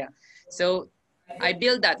social media. So I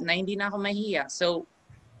build that na hindi na ako mahiya. So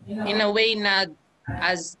in a way na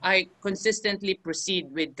as I consistently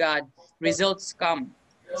proceed with God, results come.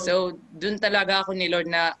 So doon talaga ako ni Lord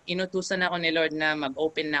na inutusan ako ni Lord na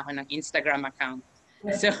mag-open na ako ng Instagram account.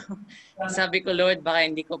 So sabi ko, Lord, baka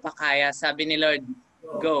hindi ko pa kaya. Sabi ni Lord,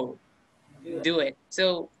 go, do it.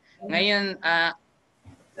 So ngayon,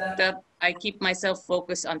 I keep myself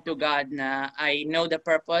focused onto God na I know the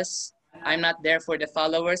purpose. I'm not there for the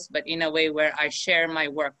followers, but in a way where I share my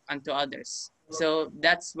work unto others. So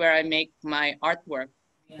that's where I make my artwork.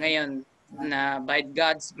 Ngayon, na by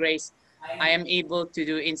God's grace, I am able to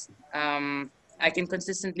do, I can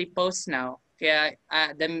consistently post now. Kaya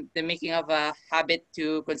the making of a habit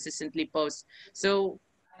to consistently post. So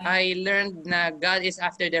I learned na God is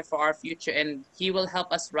after there for our future and He will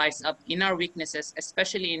help us rise up in our weaknesses,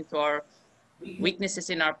 especially into our weaknesses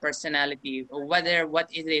in our personality, or whether what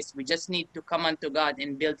it is, we just need to come unto God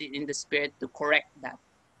and build it in the spirit to correct that.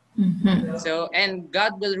 So, and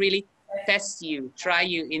God will really test you, try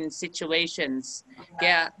you in situations.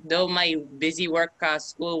 Kaya, though may busy work ka,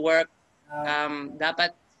 school work,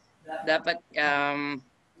 dapat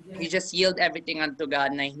you just yield everything unto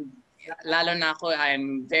God. Lalo na ako,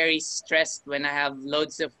 I'm very stressed when I have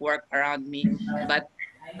loads of work around me. But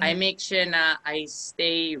I make sure na I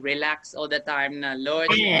stay relaxed all the time na, Lord,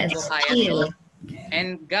 hindi ko Yes, kaya to. chill.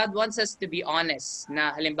 And God wants us to be honest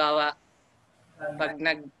na halimbawa, pag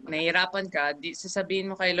nahihirapan ka, sasabihin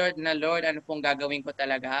mo kay Lord na, Lord, ano pong gagawin ko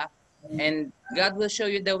talaga? And God will show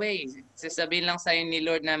you the way. Sasabihin lang sa'yo ni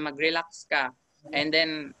Lord na mag-relax ka. And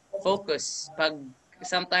then, focus.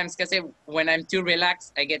 Sometimes kasi when I'm too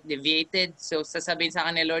relaxed, I get deviated. So sasabihin sa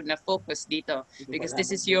akin ni Lord na focus dito because this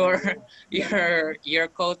is your your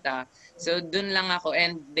quota. So dun lang ako.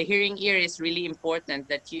 And the hearing ear is really important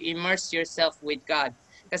that you immerse yourself with God.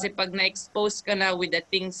 Kasi pag na-expose ka na with the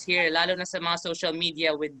things here, lalo na sa mga social media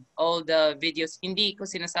with all the videos, hindi ko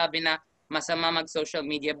sinasabi na masama mag-social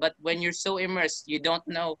media, but when you're so immersed, you don't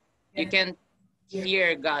know, you can't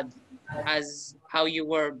hear God as how you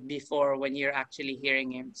were before when you're actually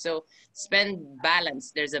hearing Him. So spend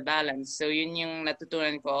balance. There's a balance. So yun yung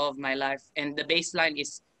natutunan ko of my life. And the baseline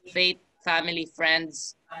is faith, family,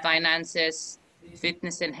 friends, finances,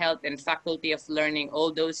 fitness and health, and faculty of learning,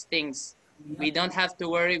 all those things. We don't have to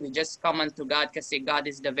worry. We just come unto God kasi God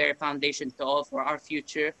is the very foundation to all for our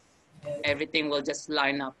future. Everything will just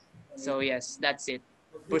line up. So yes, that's it.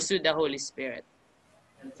 Pursue the Holy Spirit.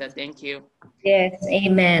 So thank you. Yes,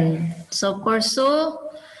 amen. So pursue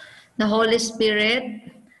the Holy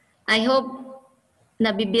Spirit. I hope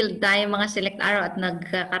nabibuild tayo mga select araw at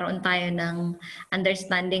nagkakaroon tayo ng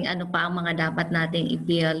understanding ano pa ang mga dapat nating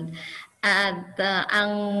i-build. At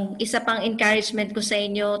ang isa pang encouragement ko sa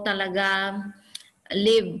inyo talaga,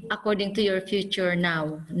 live according to your future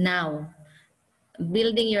now. Now.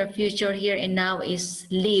 Building your future here and now is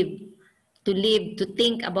live, to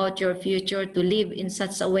think about your future, to live in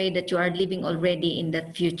such a way that you are living already in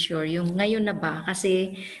that future. Yung ngayon na ba?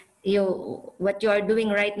 Kasi what you are doing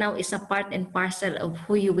right now is a part and parcel of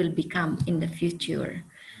who you will become in the future.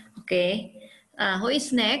 Okay? Who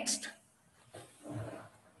is next?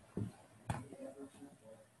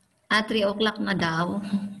 3 o'clock na daw.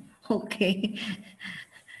 Okay.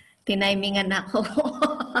 Tinimingan ako.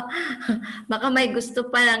 Baka may gusto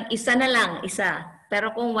pa lang, isa na lang, isa.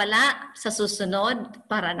 Pero kung wala, sa susunod,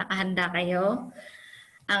 para nakahanda kayo,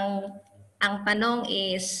 ang tanong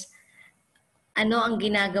is, ano ang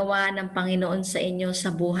ginagawa ng Panginoon sa inyo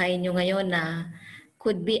sa buhay nyo ngayon na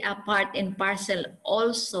could be a part and parcel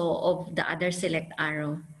also of the other select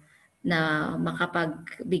arrow na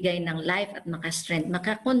makapagbigay ng life at makastrength,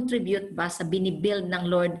 makakontribute ba sa binibuild ng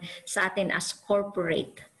Lord sa atin as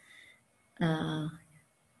corporate?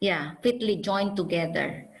 Fitly joined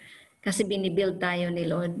together. Kasi binibuild tayo ni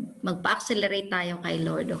Lord. Magpa-accelerate tayo kay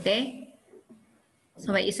Lord, okay? So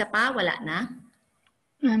may isa pa, wala na?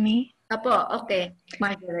 Mami? Apo, okay.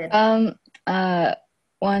 Margaret.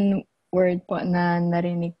 One word po na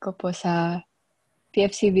narinig ko po sa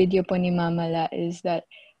PFC video po ni Mama La is that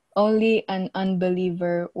only an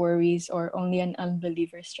unbeliever worries or only an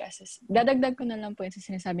unbeliever stresses. Dadagdag ko na lang po yung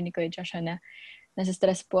sinasabi ni Kuya Joshua na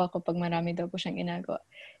nasa-stress po ako pag marami daw po siyang ginagawa.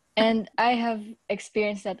 And I have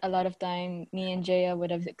experienced that a lot of time. Me and Jaya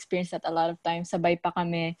would have experienced that a lot of time. Sabay pa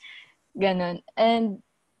kami. Ganon. And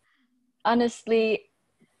honestly,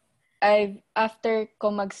 after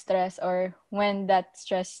ko mag-stress or when that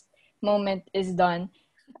stress moment is done,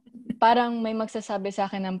 parang may magsasabi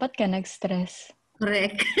sa akin ng, ba't ka nag-stress?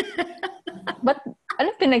 Correct. Ba't,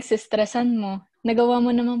 alam pinagsistressan mo? Nagawa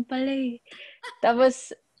mo naman pala eh.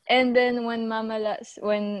 Tapos, and then when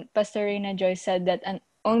Pastor Reyna Joy said that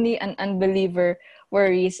only an unbeliever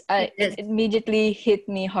worries, it immediately hit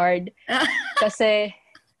me hard. Kasi,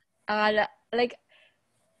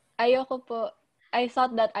 ayoko po, I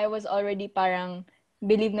thought that I was already parang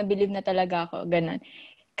believe na talaga ako, ganun,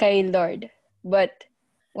 kay Lord. But,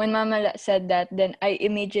 when Mama La said that, then I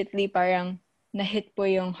immediately parang na-hit po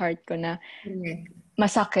yung heart ko na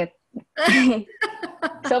masakit.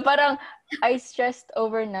 So parang, I stressed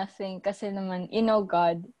over nothing kasi naman,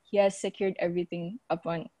 God, He has secured everything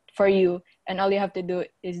for you and all you have to do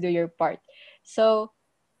is do your part. So,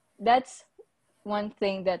 that's one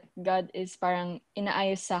thing that God is parang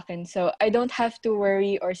inaayos sa akin. So, I don't have to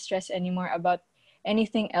worry or stress anymore about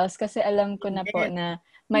anything else kasi alam ko na po na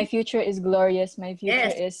my future is glorious. My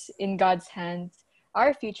future is in God's hands.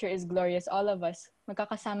 Our future is glorious. All of us.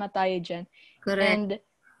 Magkakasama tayo dyan. Correct. And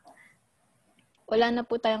wala na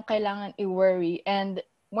po tayong kailangan i-worry. And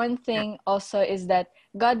one thing also is that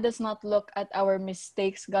God does not look at our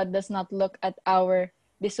mistakes. God does not look at our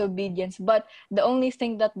disobedience. But the only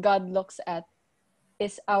thing that God looks at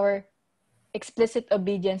is our explicit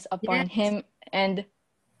obedience upon Yes. Him and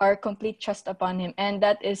our complete trust upon Him. And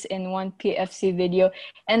that is in one PFC video.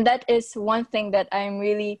 And that is one thing that I'm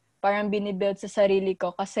really parang binibuild sa sarili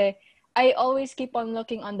ko. Kasi I always keep on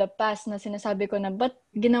looking on the past na sinasabi ko na, ba't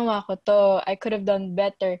ginawa ko to? I could have done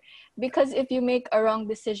better. Because if you make a wrong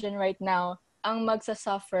decision right now, ang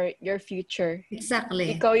magsasuffer your future.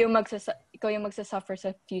 Exactly. Ikaw yung magsasuffer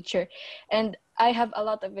sa future. And I have a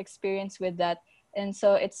lot of experience with that. And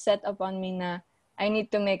so it's set upon me na I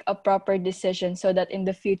need to make a proper decision so that in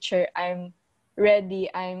the future, I'm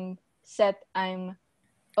ready, I'm set, I'm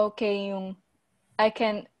okay yung I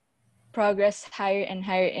can progress higher and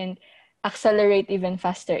higher and accelerate even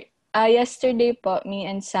faster. Yesterday po, me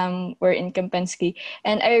and Sam were in Kempinski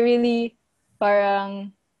and I really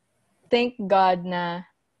parang thank God na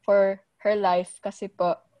for her life kasi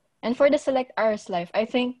po and for the Select Hours life. I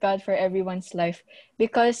thank God for everyone's life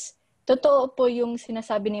because totoo po yung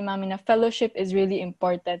sinasabi ni Mami na fellowship is really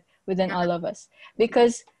important within all of us.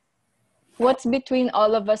 Because what's between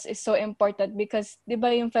all of us is so important because di ba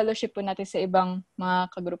yung fellowship po natin sa ibang mga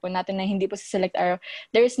kagrupo natin na hindi po sa Select Hour,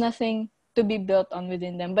 there is nothing to be built on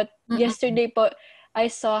within them. But yesterday po, I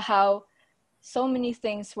saw how so many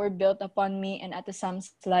things were built upon me and Ate Sam's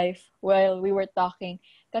life while we were talking.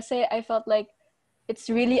 Kasi I felt like it's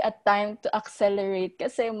really a time to accelerate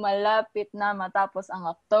kasi malapit na matapos ang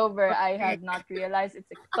October. I had not realized it's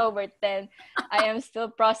October 10. I am still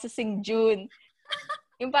processing June.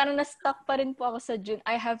 Yung parang na-stuck pa rin po ako sa June.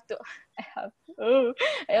 I have to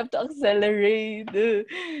accelerate.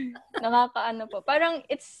 Nakakaano po. Parang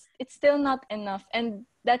it's still not enough. And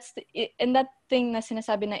that thing na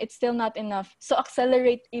sinasabi na it's still not enough. So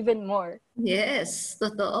accelerate even more. Yes,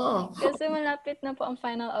 totoo. Kasi malapit na po ang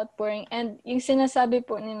final outpouring. And yung sinasabi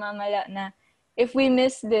po ni Mama La na if we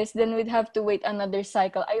miss this, then we'd have to wait another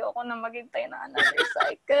cycle. Ayoko na maghintay na another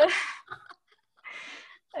cycle.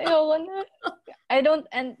 Ayoko na. I don't,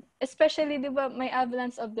 and especially, di ba, may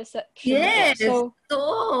avalanche of deception. Yes, So,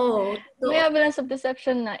 totoo. may avalanche of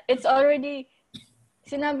deception na. It's already,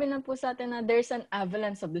 sinabi na po sa atin na there's an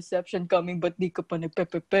avalanche of deception coming, but di ka pa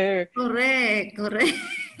nagpe-prepare. Correct.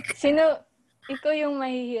 Ikaw yung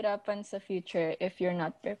mahihirapan sa future if you're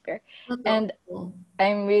not prepared. Totoo. And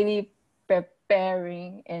I'm really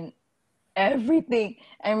preparing in everything.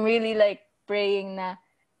 I'm really like praying na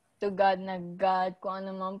to God na God, kung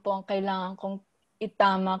ano man po ang kailangan kong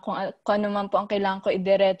itama, kung ano man po ang kailangan ko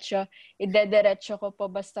idediretso ko po,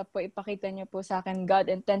 basta po ipakita niyo po sa akin, God,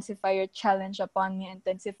 intensify your challenge upon me,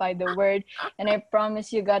 intensify the word, and I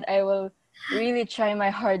promise you, God, I will really try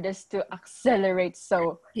my hardest to accelerate,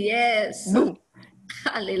 so. Yes. Boom!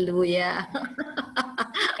 Hallelujah.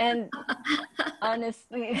 And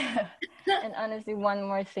honestly, one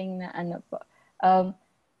more thing na ano po,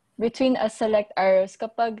 between us Select Hours,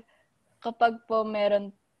 kapag po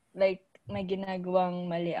meron like may ginagawang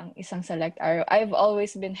mali ang isang Select Hour, I've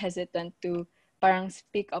always been hesitant to parang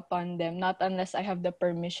speak upon them, not unless I have the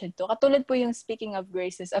permission to. Katulad po yung speaking of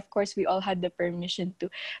graces, of course we all had the permission to.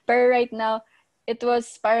 Pero right now, it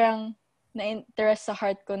was parang na-interest sa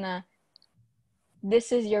heart ko na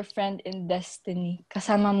this is your friend in destiny.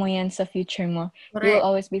 Kasama mo yan sa future mo. Correct. You will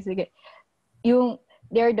always be sige.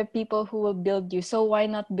 They're the people who will build you. So why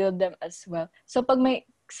not build them as well? So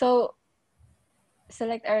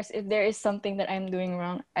Select Hours, if there is something that I'm doing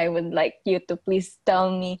wrong, I would like you to please tell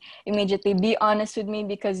me immediately. Be honest with me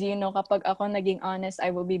because kapag ako naging honest, I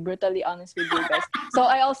will be brutally honest with you guys. So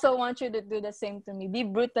I also want you to do the same to me. Be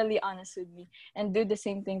brutally honest with me and do the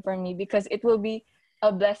same thing for me because it will be a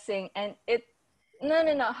blessing. And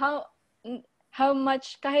how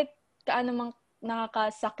much, kahit kaano mang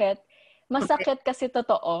nakakasakit, masakit kasi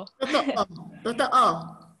totoo. Totoo.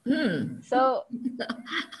 So,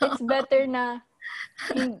 it's better na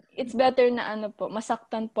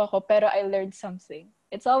masaktan po ako pero I learned something.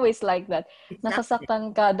 It's always like that. Exactly.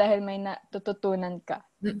 Nasasaktan ka dahil may natututunan ka.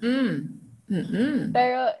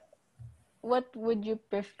 Pero, what would you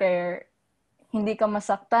prefer? Hindi ka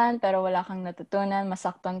masaktan pero wala kang natutunan,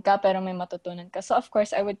 masaktan ka pero may matutunan ka. So, of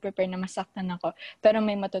course, I would prefer na masaktan ako pero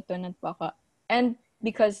may matutunan po ako. And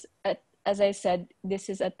because, as I said, this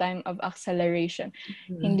is a time of acceleration.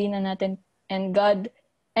 Hindi na natin,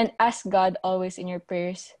 and ask God always in your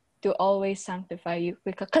prayers to always sanctify you.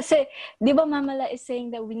 Kasi, di ba Mama La is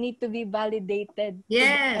saying that we need to be validated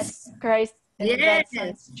as Christ and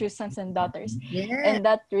God's true sons and daughters. Yes. And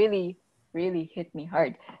that really, really hit me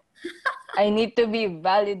hard. I need to be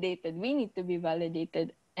validated. We need to be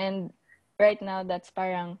validated. And right now, that's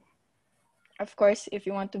parang, of course, if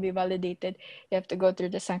you want to be validated, you have to go through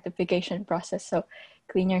the sanctification process. So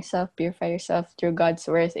clean yourself, purify yourself through God's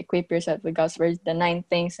word, equip yourself with God's word, the 9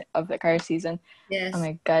 things of the car season. Yes. Oh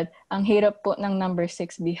my God. Ang hirap po ng number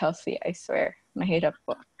 6, be healthy, I swear. Mahirap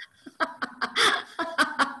po.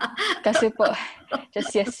 Kasi po,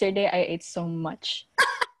 just yesterday, I ate so much.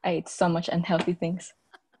 I ate so much unhealthy things.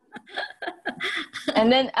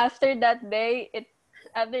 And then after that day,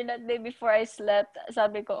 before I slept,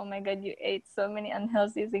 sabi ko, oh my God, you ate so many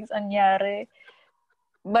unhealthy things, anyari.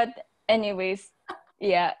 But anyways,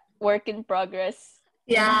 yeah, work in progress.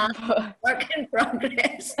 Yeah, work in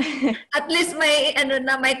progress. At least may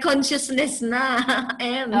may consciousness na.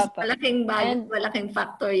 Apa. Malaking malaking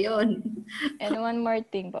factor 'yon. And one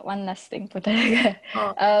last thing po talaga.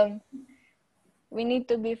 Oh. We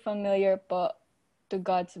need to be familiar po to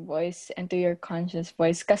God's voice and to your conscious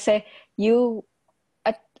voice. Kasi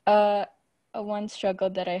one struggle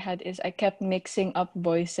that I had is I kept mixing up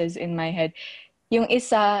voices in my head. Yung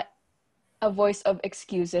isa, a voice of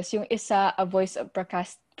excuses. Yung isa, a voice of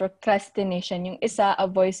procrastination. Yung isa, a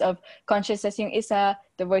voice of consciousness. Yung isa,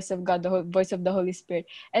 the voice of God, the voice of the Holy Spirit.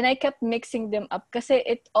 And I kept mixing them up kasi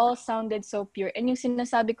it all sounded so pure. And yung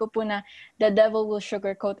sinasabi ko po na the devil will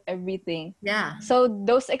sugarcoat everything. Yeah. So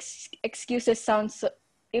those excuses sound so,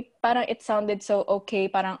 parang it sounded so okay.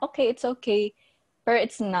 Parang, okay, it's okay. But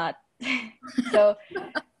it's not. So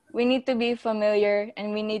we need to be familiar and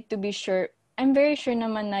we need to be sure. I'm very sure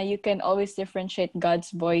naman na you can always differentiate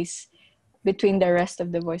God's voice between the rest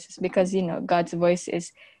of the voices because, God's voice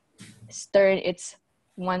is stern, it's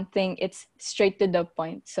one thing, it's straight to the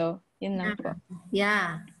point. So, yun lang po.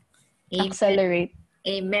 Yeah. Amen. Accelerate.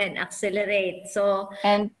 Amen. Accelerate. So,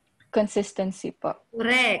 and consistency po.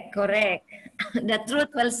 Correct. The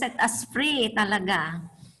truth will set us free talaga.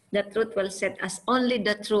 The truth will set us, only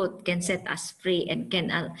the truth can set us free and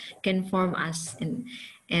can form us and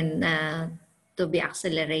to be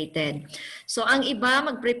accelerated. So ang iba,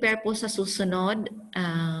 mag-prepare po sa susunod.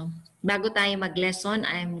 Bago tayo mag-lesson,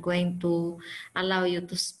 I'm going to allow you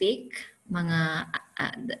to speak,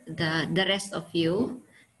 the rest of you,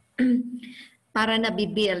 para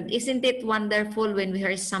na-build. Isn't it wonderful when we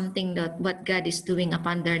hear something that what God is doing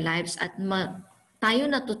upon their lives at tayo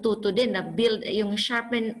natututo din na build yung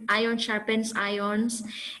iron sharpens irons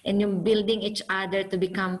and yung building each other to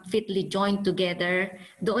become fitly joined together.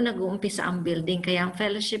 Doon nag-uumpisa ang building. Kaya ang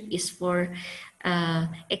fellowship is for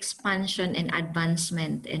expansion and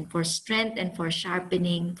advancement and for strength and for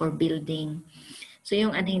sharpening, for building. So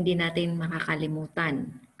yung hindi natin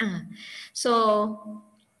makakalimutan. So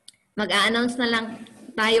mag-a-announce na lang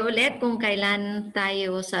tayo ulit kung kailan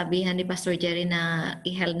tayo sabihan ni Pastor Jerry na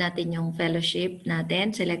i-held natin yung fellowship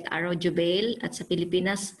natin, Select Arrow Jubail at sa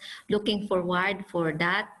Pilipinas, looking forward for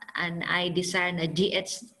that. And I desire na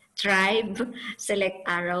GH Tribe, Select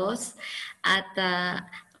Arrows. At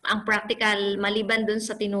ang practical, maliban dun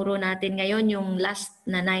sa tinuro natin ngayon, yung last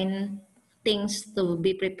na 9 things to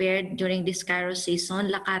be prepared during this Kairos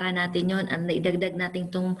season, lakaran natin yun, at idagdag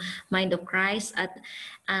natin itong Mind of Christ at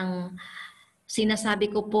ang sinasabi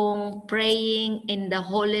ko pong praying in the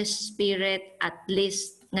Holy Spirit at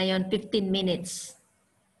least ngayon 15 minutes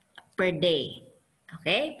per day.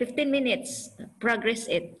 Okay? 15 minutes. Progress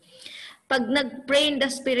it. Pag nag-pray in the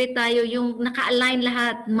Spirit tayo, yung naka-align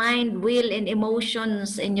lahat, mind, will, and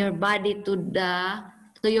emotions in your body to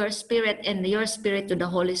your spirit and your spirit to the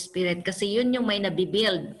Holy Spirit. Kasi yun yung may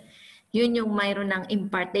nabibuild. Yun yung mayroon ng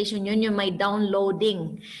impartation, yun yung may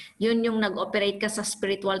downloading. Yun yung nag-operate ka sa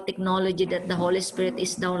spiritual technology that the Holy Spirit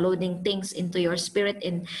is downloading things into your spirit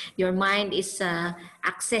and your mind is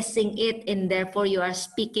accessing it and therefore you are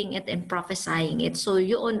speaking it and prophesying it. So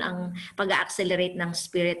yun ang pag-accelerate ng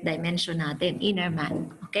spirit dimension natin, inner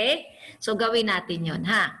man. Okay? So gawin natin yun,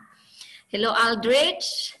 ha? Hello,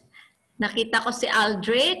 Aldrich. Nakita ko si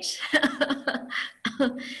Aldrich.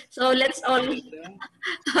 So let's all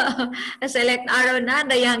select arrow na,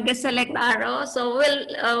 the youngest select arrow. So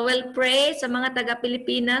we'll pray sa mga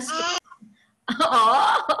taga-Pilipinas.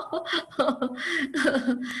 Oh.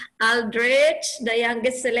 Aldrich, the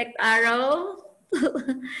youngest select arrow.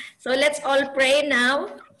 So let's all pray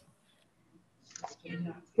now.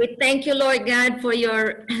 We thank you, Lord God, for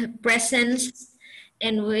your presence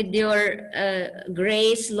and with your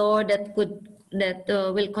grace, Lord, that could that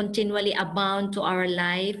will continually abound to our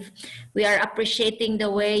life. We are appreciating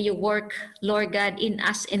the way you work, Lord God, in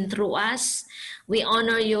us and through us. We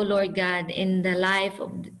honor you, Lord God, in the life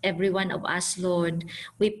of every one of us, Lord.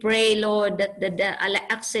 We pray, Lord, that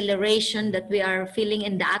the acceleration that we are feeling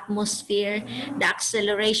in the atmosphere, the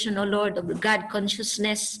acceleration, oh Lord, of God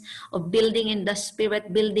consciousness, of building in the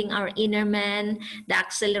spirit, building our inner man, the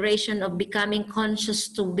acceleration of becoming conscious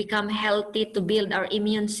to become healthy, to build our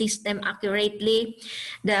immune system accurately,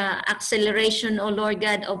 the acceleration, oh Lord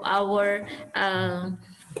God, of our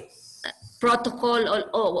protocol,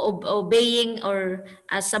 or obeying or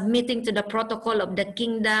submitting to the protocol of the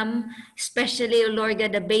kingdom, especially, Lord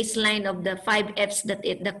God, the baseline of the 5 F's,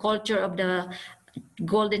 the culture of the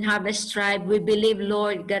Golden Harvest Tribe. We believe,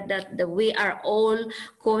 Lord God, that we are all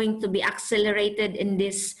going to be accelerated in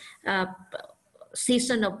this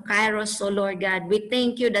season of Kairos, O Lord God. We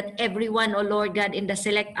thank you that everyone, O Lord God, in the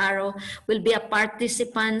Select Arrow will be a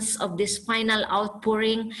participants of this final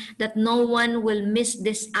outpouring, that no one will miss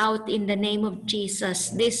this out in the name of Jesus.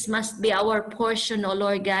 This must be our portion, O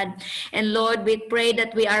Lord God. And Lord, we pray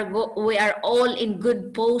that we are all in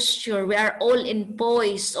good posture. We are all in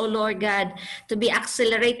poise, O Lord God, to be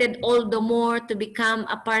accelerated all the more, to become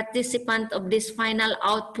a participant of this final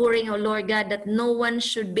outpouring, O Lord God, that no one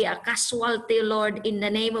should be a casualty, Lord, in the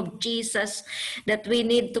name of Jesus, that we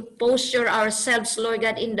need to posture ourselves, Lord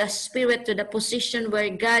God, in the spirit to the position where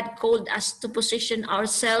God called us to position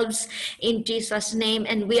ourselves in Jesus' name.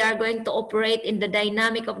 And we are going to operate in the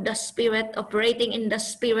dynamic of the spirit, operating in the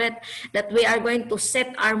spirit, that we are going to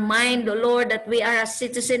set our mind, Lord, that we are a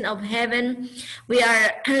citizen of heaven. We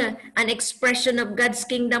are an expression of God's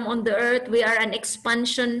kingdom on the earth. We are an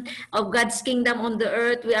expansion of God's kingdom on the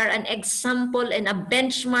earth. We are an example and a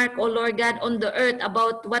benchmark, oh Lord God, on the earth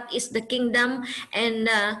about what is the kingdom and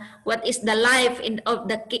what is the life in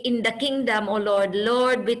the kingdom, oh Lord.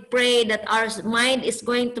 Lord, we pray that our mind is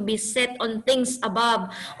going to be set on things above,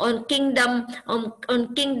 on kingdom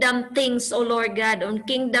things, oh Lord God, on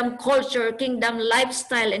kingdom culture, kingdom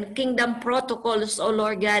lifestyle, and kingdom protocols, oh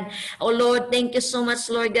Lord God. Oh Lord, thank you so much,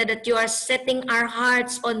 Lord God, that you are setting our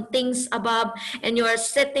hearts on things above, and you are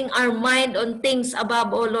setting our mind on things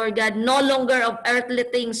above, oh Lord God, no longer of earthly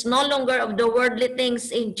things, no longer of the worldly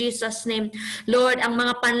things, in Jesus' name. Lord, ang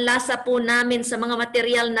mga panlasa po namin sa mga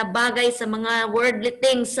material na bagay, sa mga worldly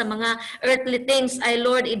things, sa mga earthly things, ay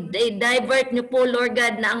Lord, i-divert niyo po, Lord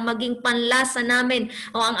God, na ang maging panlasa namin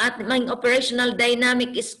o ang ating operational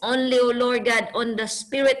dynamic is only, O Lord God, on the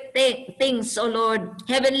spirit things, O Lord,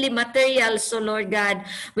 heavenly materials, O Lord God.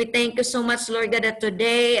 We thank you so much, Lord God, that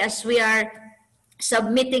today as we are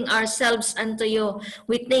submitting ourselves unto you,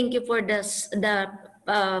 we thank you for the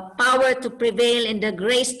power to prevail and the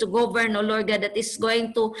grace to govern, oh Lord God, that is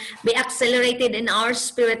going to be accelerated in our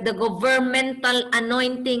spirit. The governmental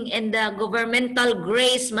anointing and the governmental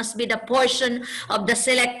grace must be the portion of the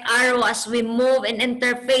Select Arrow as we move and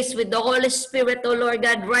interface with the Holy Spirit, oh Lord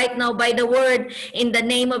God, right now by the word, in the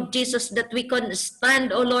name of Jesus, that we can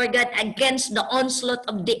stand, oh Lord God, against the onslaught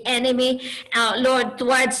of the enemy, Lord,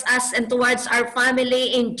 towards us and towards our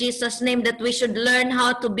family, in Jesus' name, that we should learn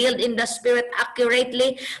how to build in the spirit accurately.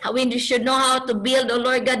 We should know how to build, oh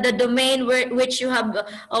Lord God, the domain which you have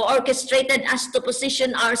orchestrated us to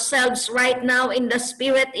position ourselves right now in the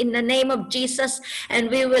spirit, in the name of Jesus. And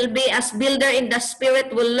we will be, as builder in the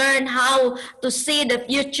spirit, will learn how to see the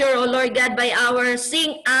future, oh Lord God, by our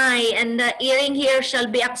seeing eye, and the hearing here shall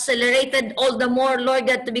be accelerated all the more, Lord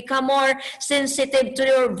God, to become more sensitive to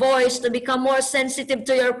your voice, to become more sensitive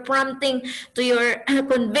to your prompting, to your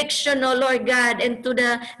conviction, oh Lord God, and to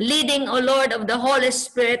the leading, oh Lord, of the Holy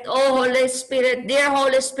Spirit. Oh Holy Spirit, dear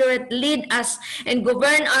Holy Spirit, lead us and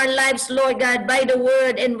govern our lives, Lord God, by the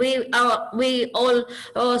word, and we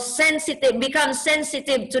all sensitive, become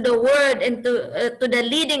sensitive to the word and to the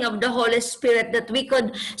leading of the Holy Spirit, that we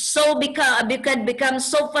could become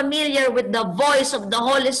so familiar with the voice of the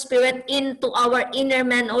Holy Spirit into our inner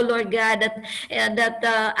man, oh Lord God, that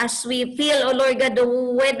as we feel, oh Lord God, the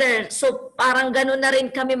weather, so parang ganun na rin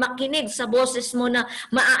kami makinig sa boses mo, na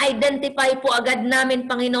ma-identify po agad namin,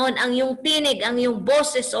 Panginoon, ang iyong tinig, ang iyong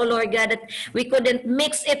boses, oh Lord God, that we couldn't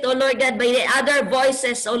mix it, oh Lord God, by the other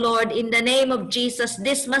voices, oh Lord, in the name of Jesus.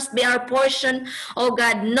 This must be our portion, oh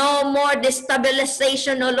God. No more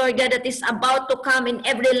destabilization, oh Lord God, that is about to come in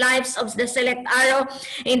every lives of the Select Arrow,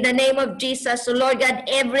 in the name of Jesus. So Lord God,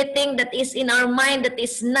 everything that is in our mind that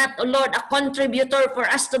is not, oh Lord, a contributor for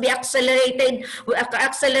us to be accelerated,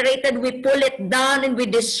 we pull it down and we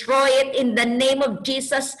destroy it in the name of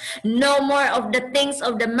Jesus. No more of the the things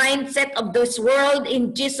of the mindset of this world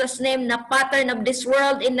in Jesus' name, na pattern of this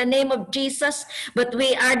world in the name of Jesus. But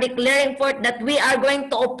we are declaring forth that we are going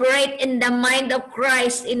to operate in the mind of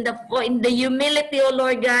Christ, in the humility, O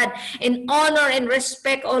Lord God, in honor and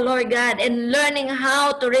respect, O Lord God, and learning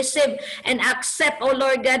how to receive and accept, O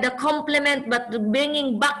Lord God, the compliment, but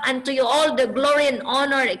bringing back unto you all the glory and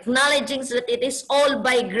honor, acknowledging that it is all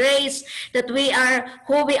by grace, that we are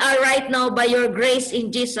who we are right now by your grace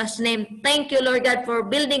in Jesus' name. Thank you, Lord God, for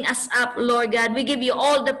building us up, Lord God. We give you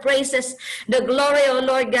all the praises, the glory, O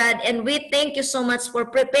Lord God, and we thank you so much for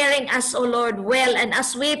preparing us, O Lord, well. And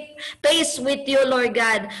as we pace with you, Lord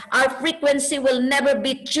God, our frequency will never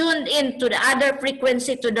be tuned into the other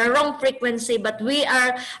frequency, to the wrong frequency, but we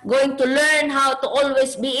are going to learn how to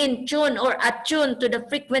always be in tune or attuned to the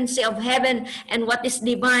frequency of heaven and what is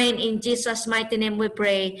divine. In Jesus' mighty name we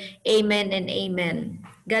pray. Amen and amen.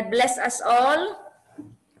 God bless us all.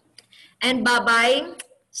 And bye-bye.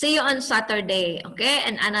 See you on Saturday, okay?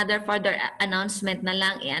 And another further announcement na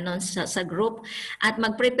lang, i-announce sa group. At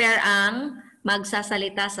mag-prepare ang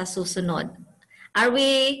magsasalita sa susunod. Are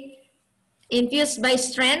we infused by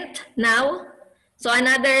strength now? So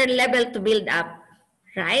another level to build up,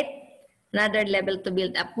 right? Another level to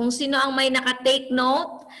build up. Kung sino ang may naka-take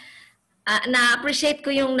note, na-appreciate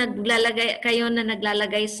ko yung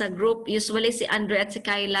naglalagay sa group. Usually si Andre at si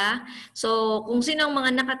Kyla. So, kung sino ang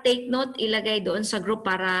mga naka-take note, ilagay doon sa group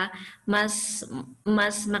para mas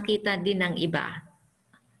makita din ng iba.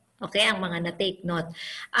 Okay, ang mga na-take note.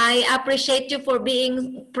 I appreciate you for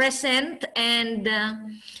being present and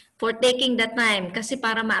for taking the time kasi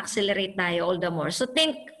para ma-accelerate tayo all the more. So,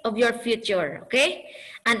 think of your future, okay?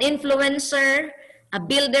 An influencer, a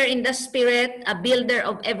builder in the spirit, a builder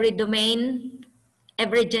of every domain,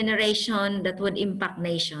 every generation that would impact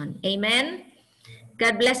nation. Amen?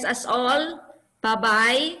 God bless us all.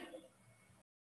 Bye-bye.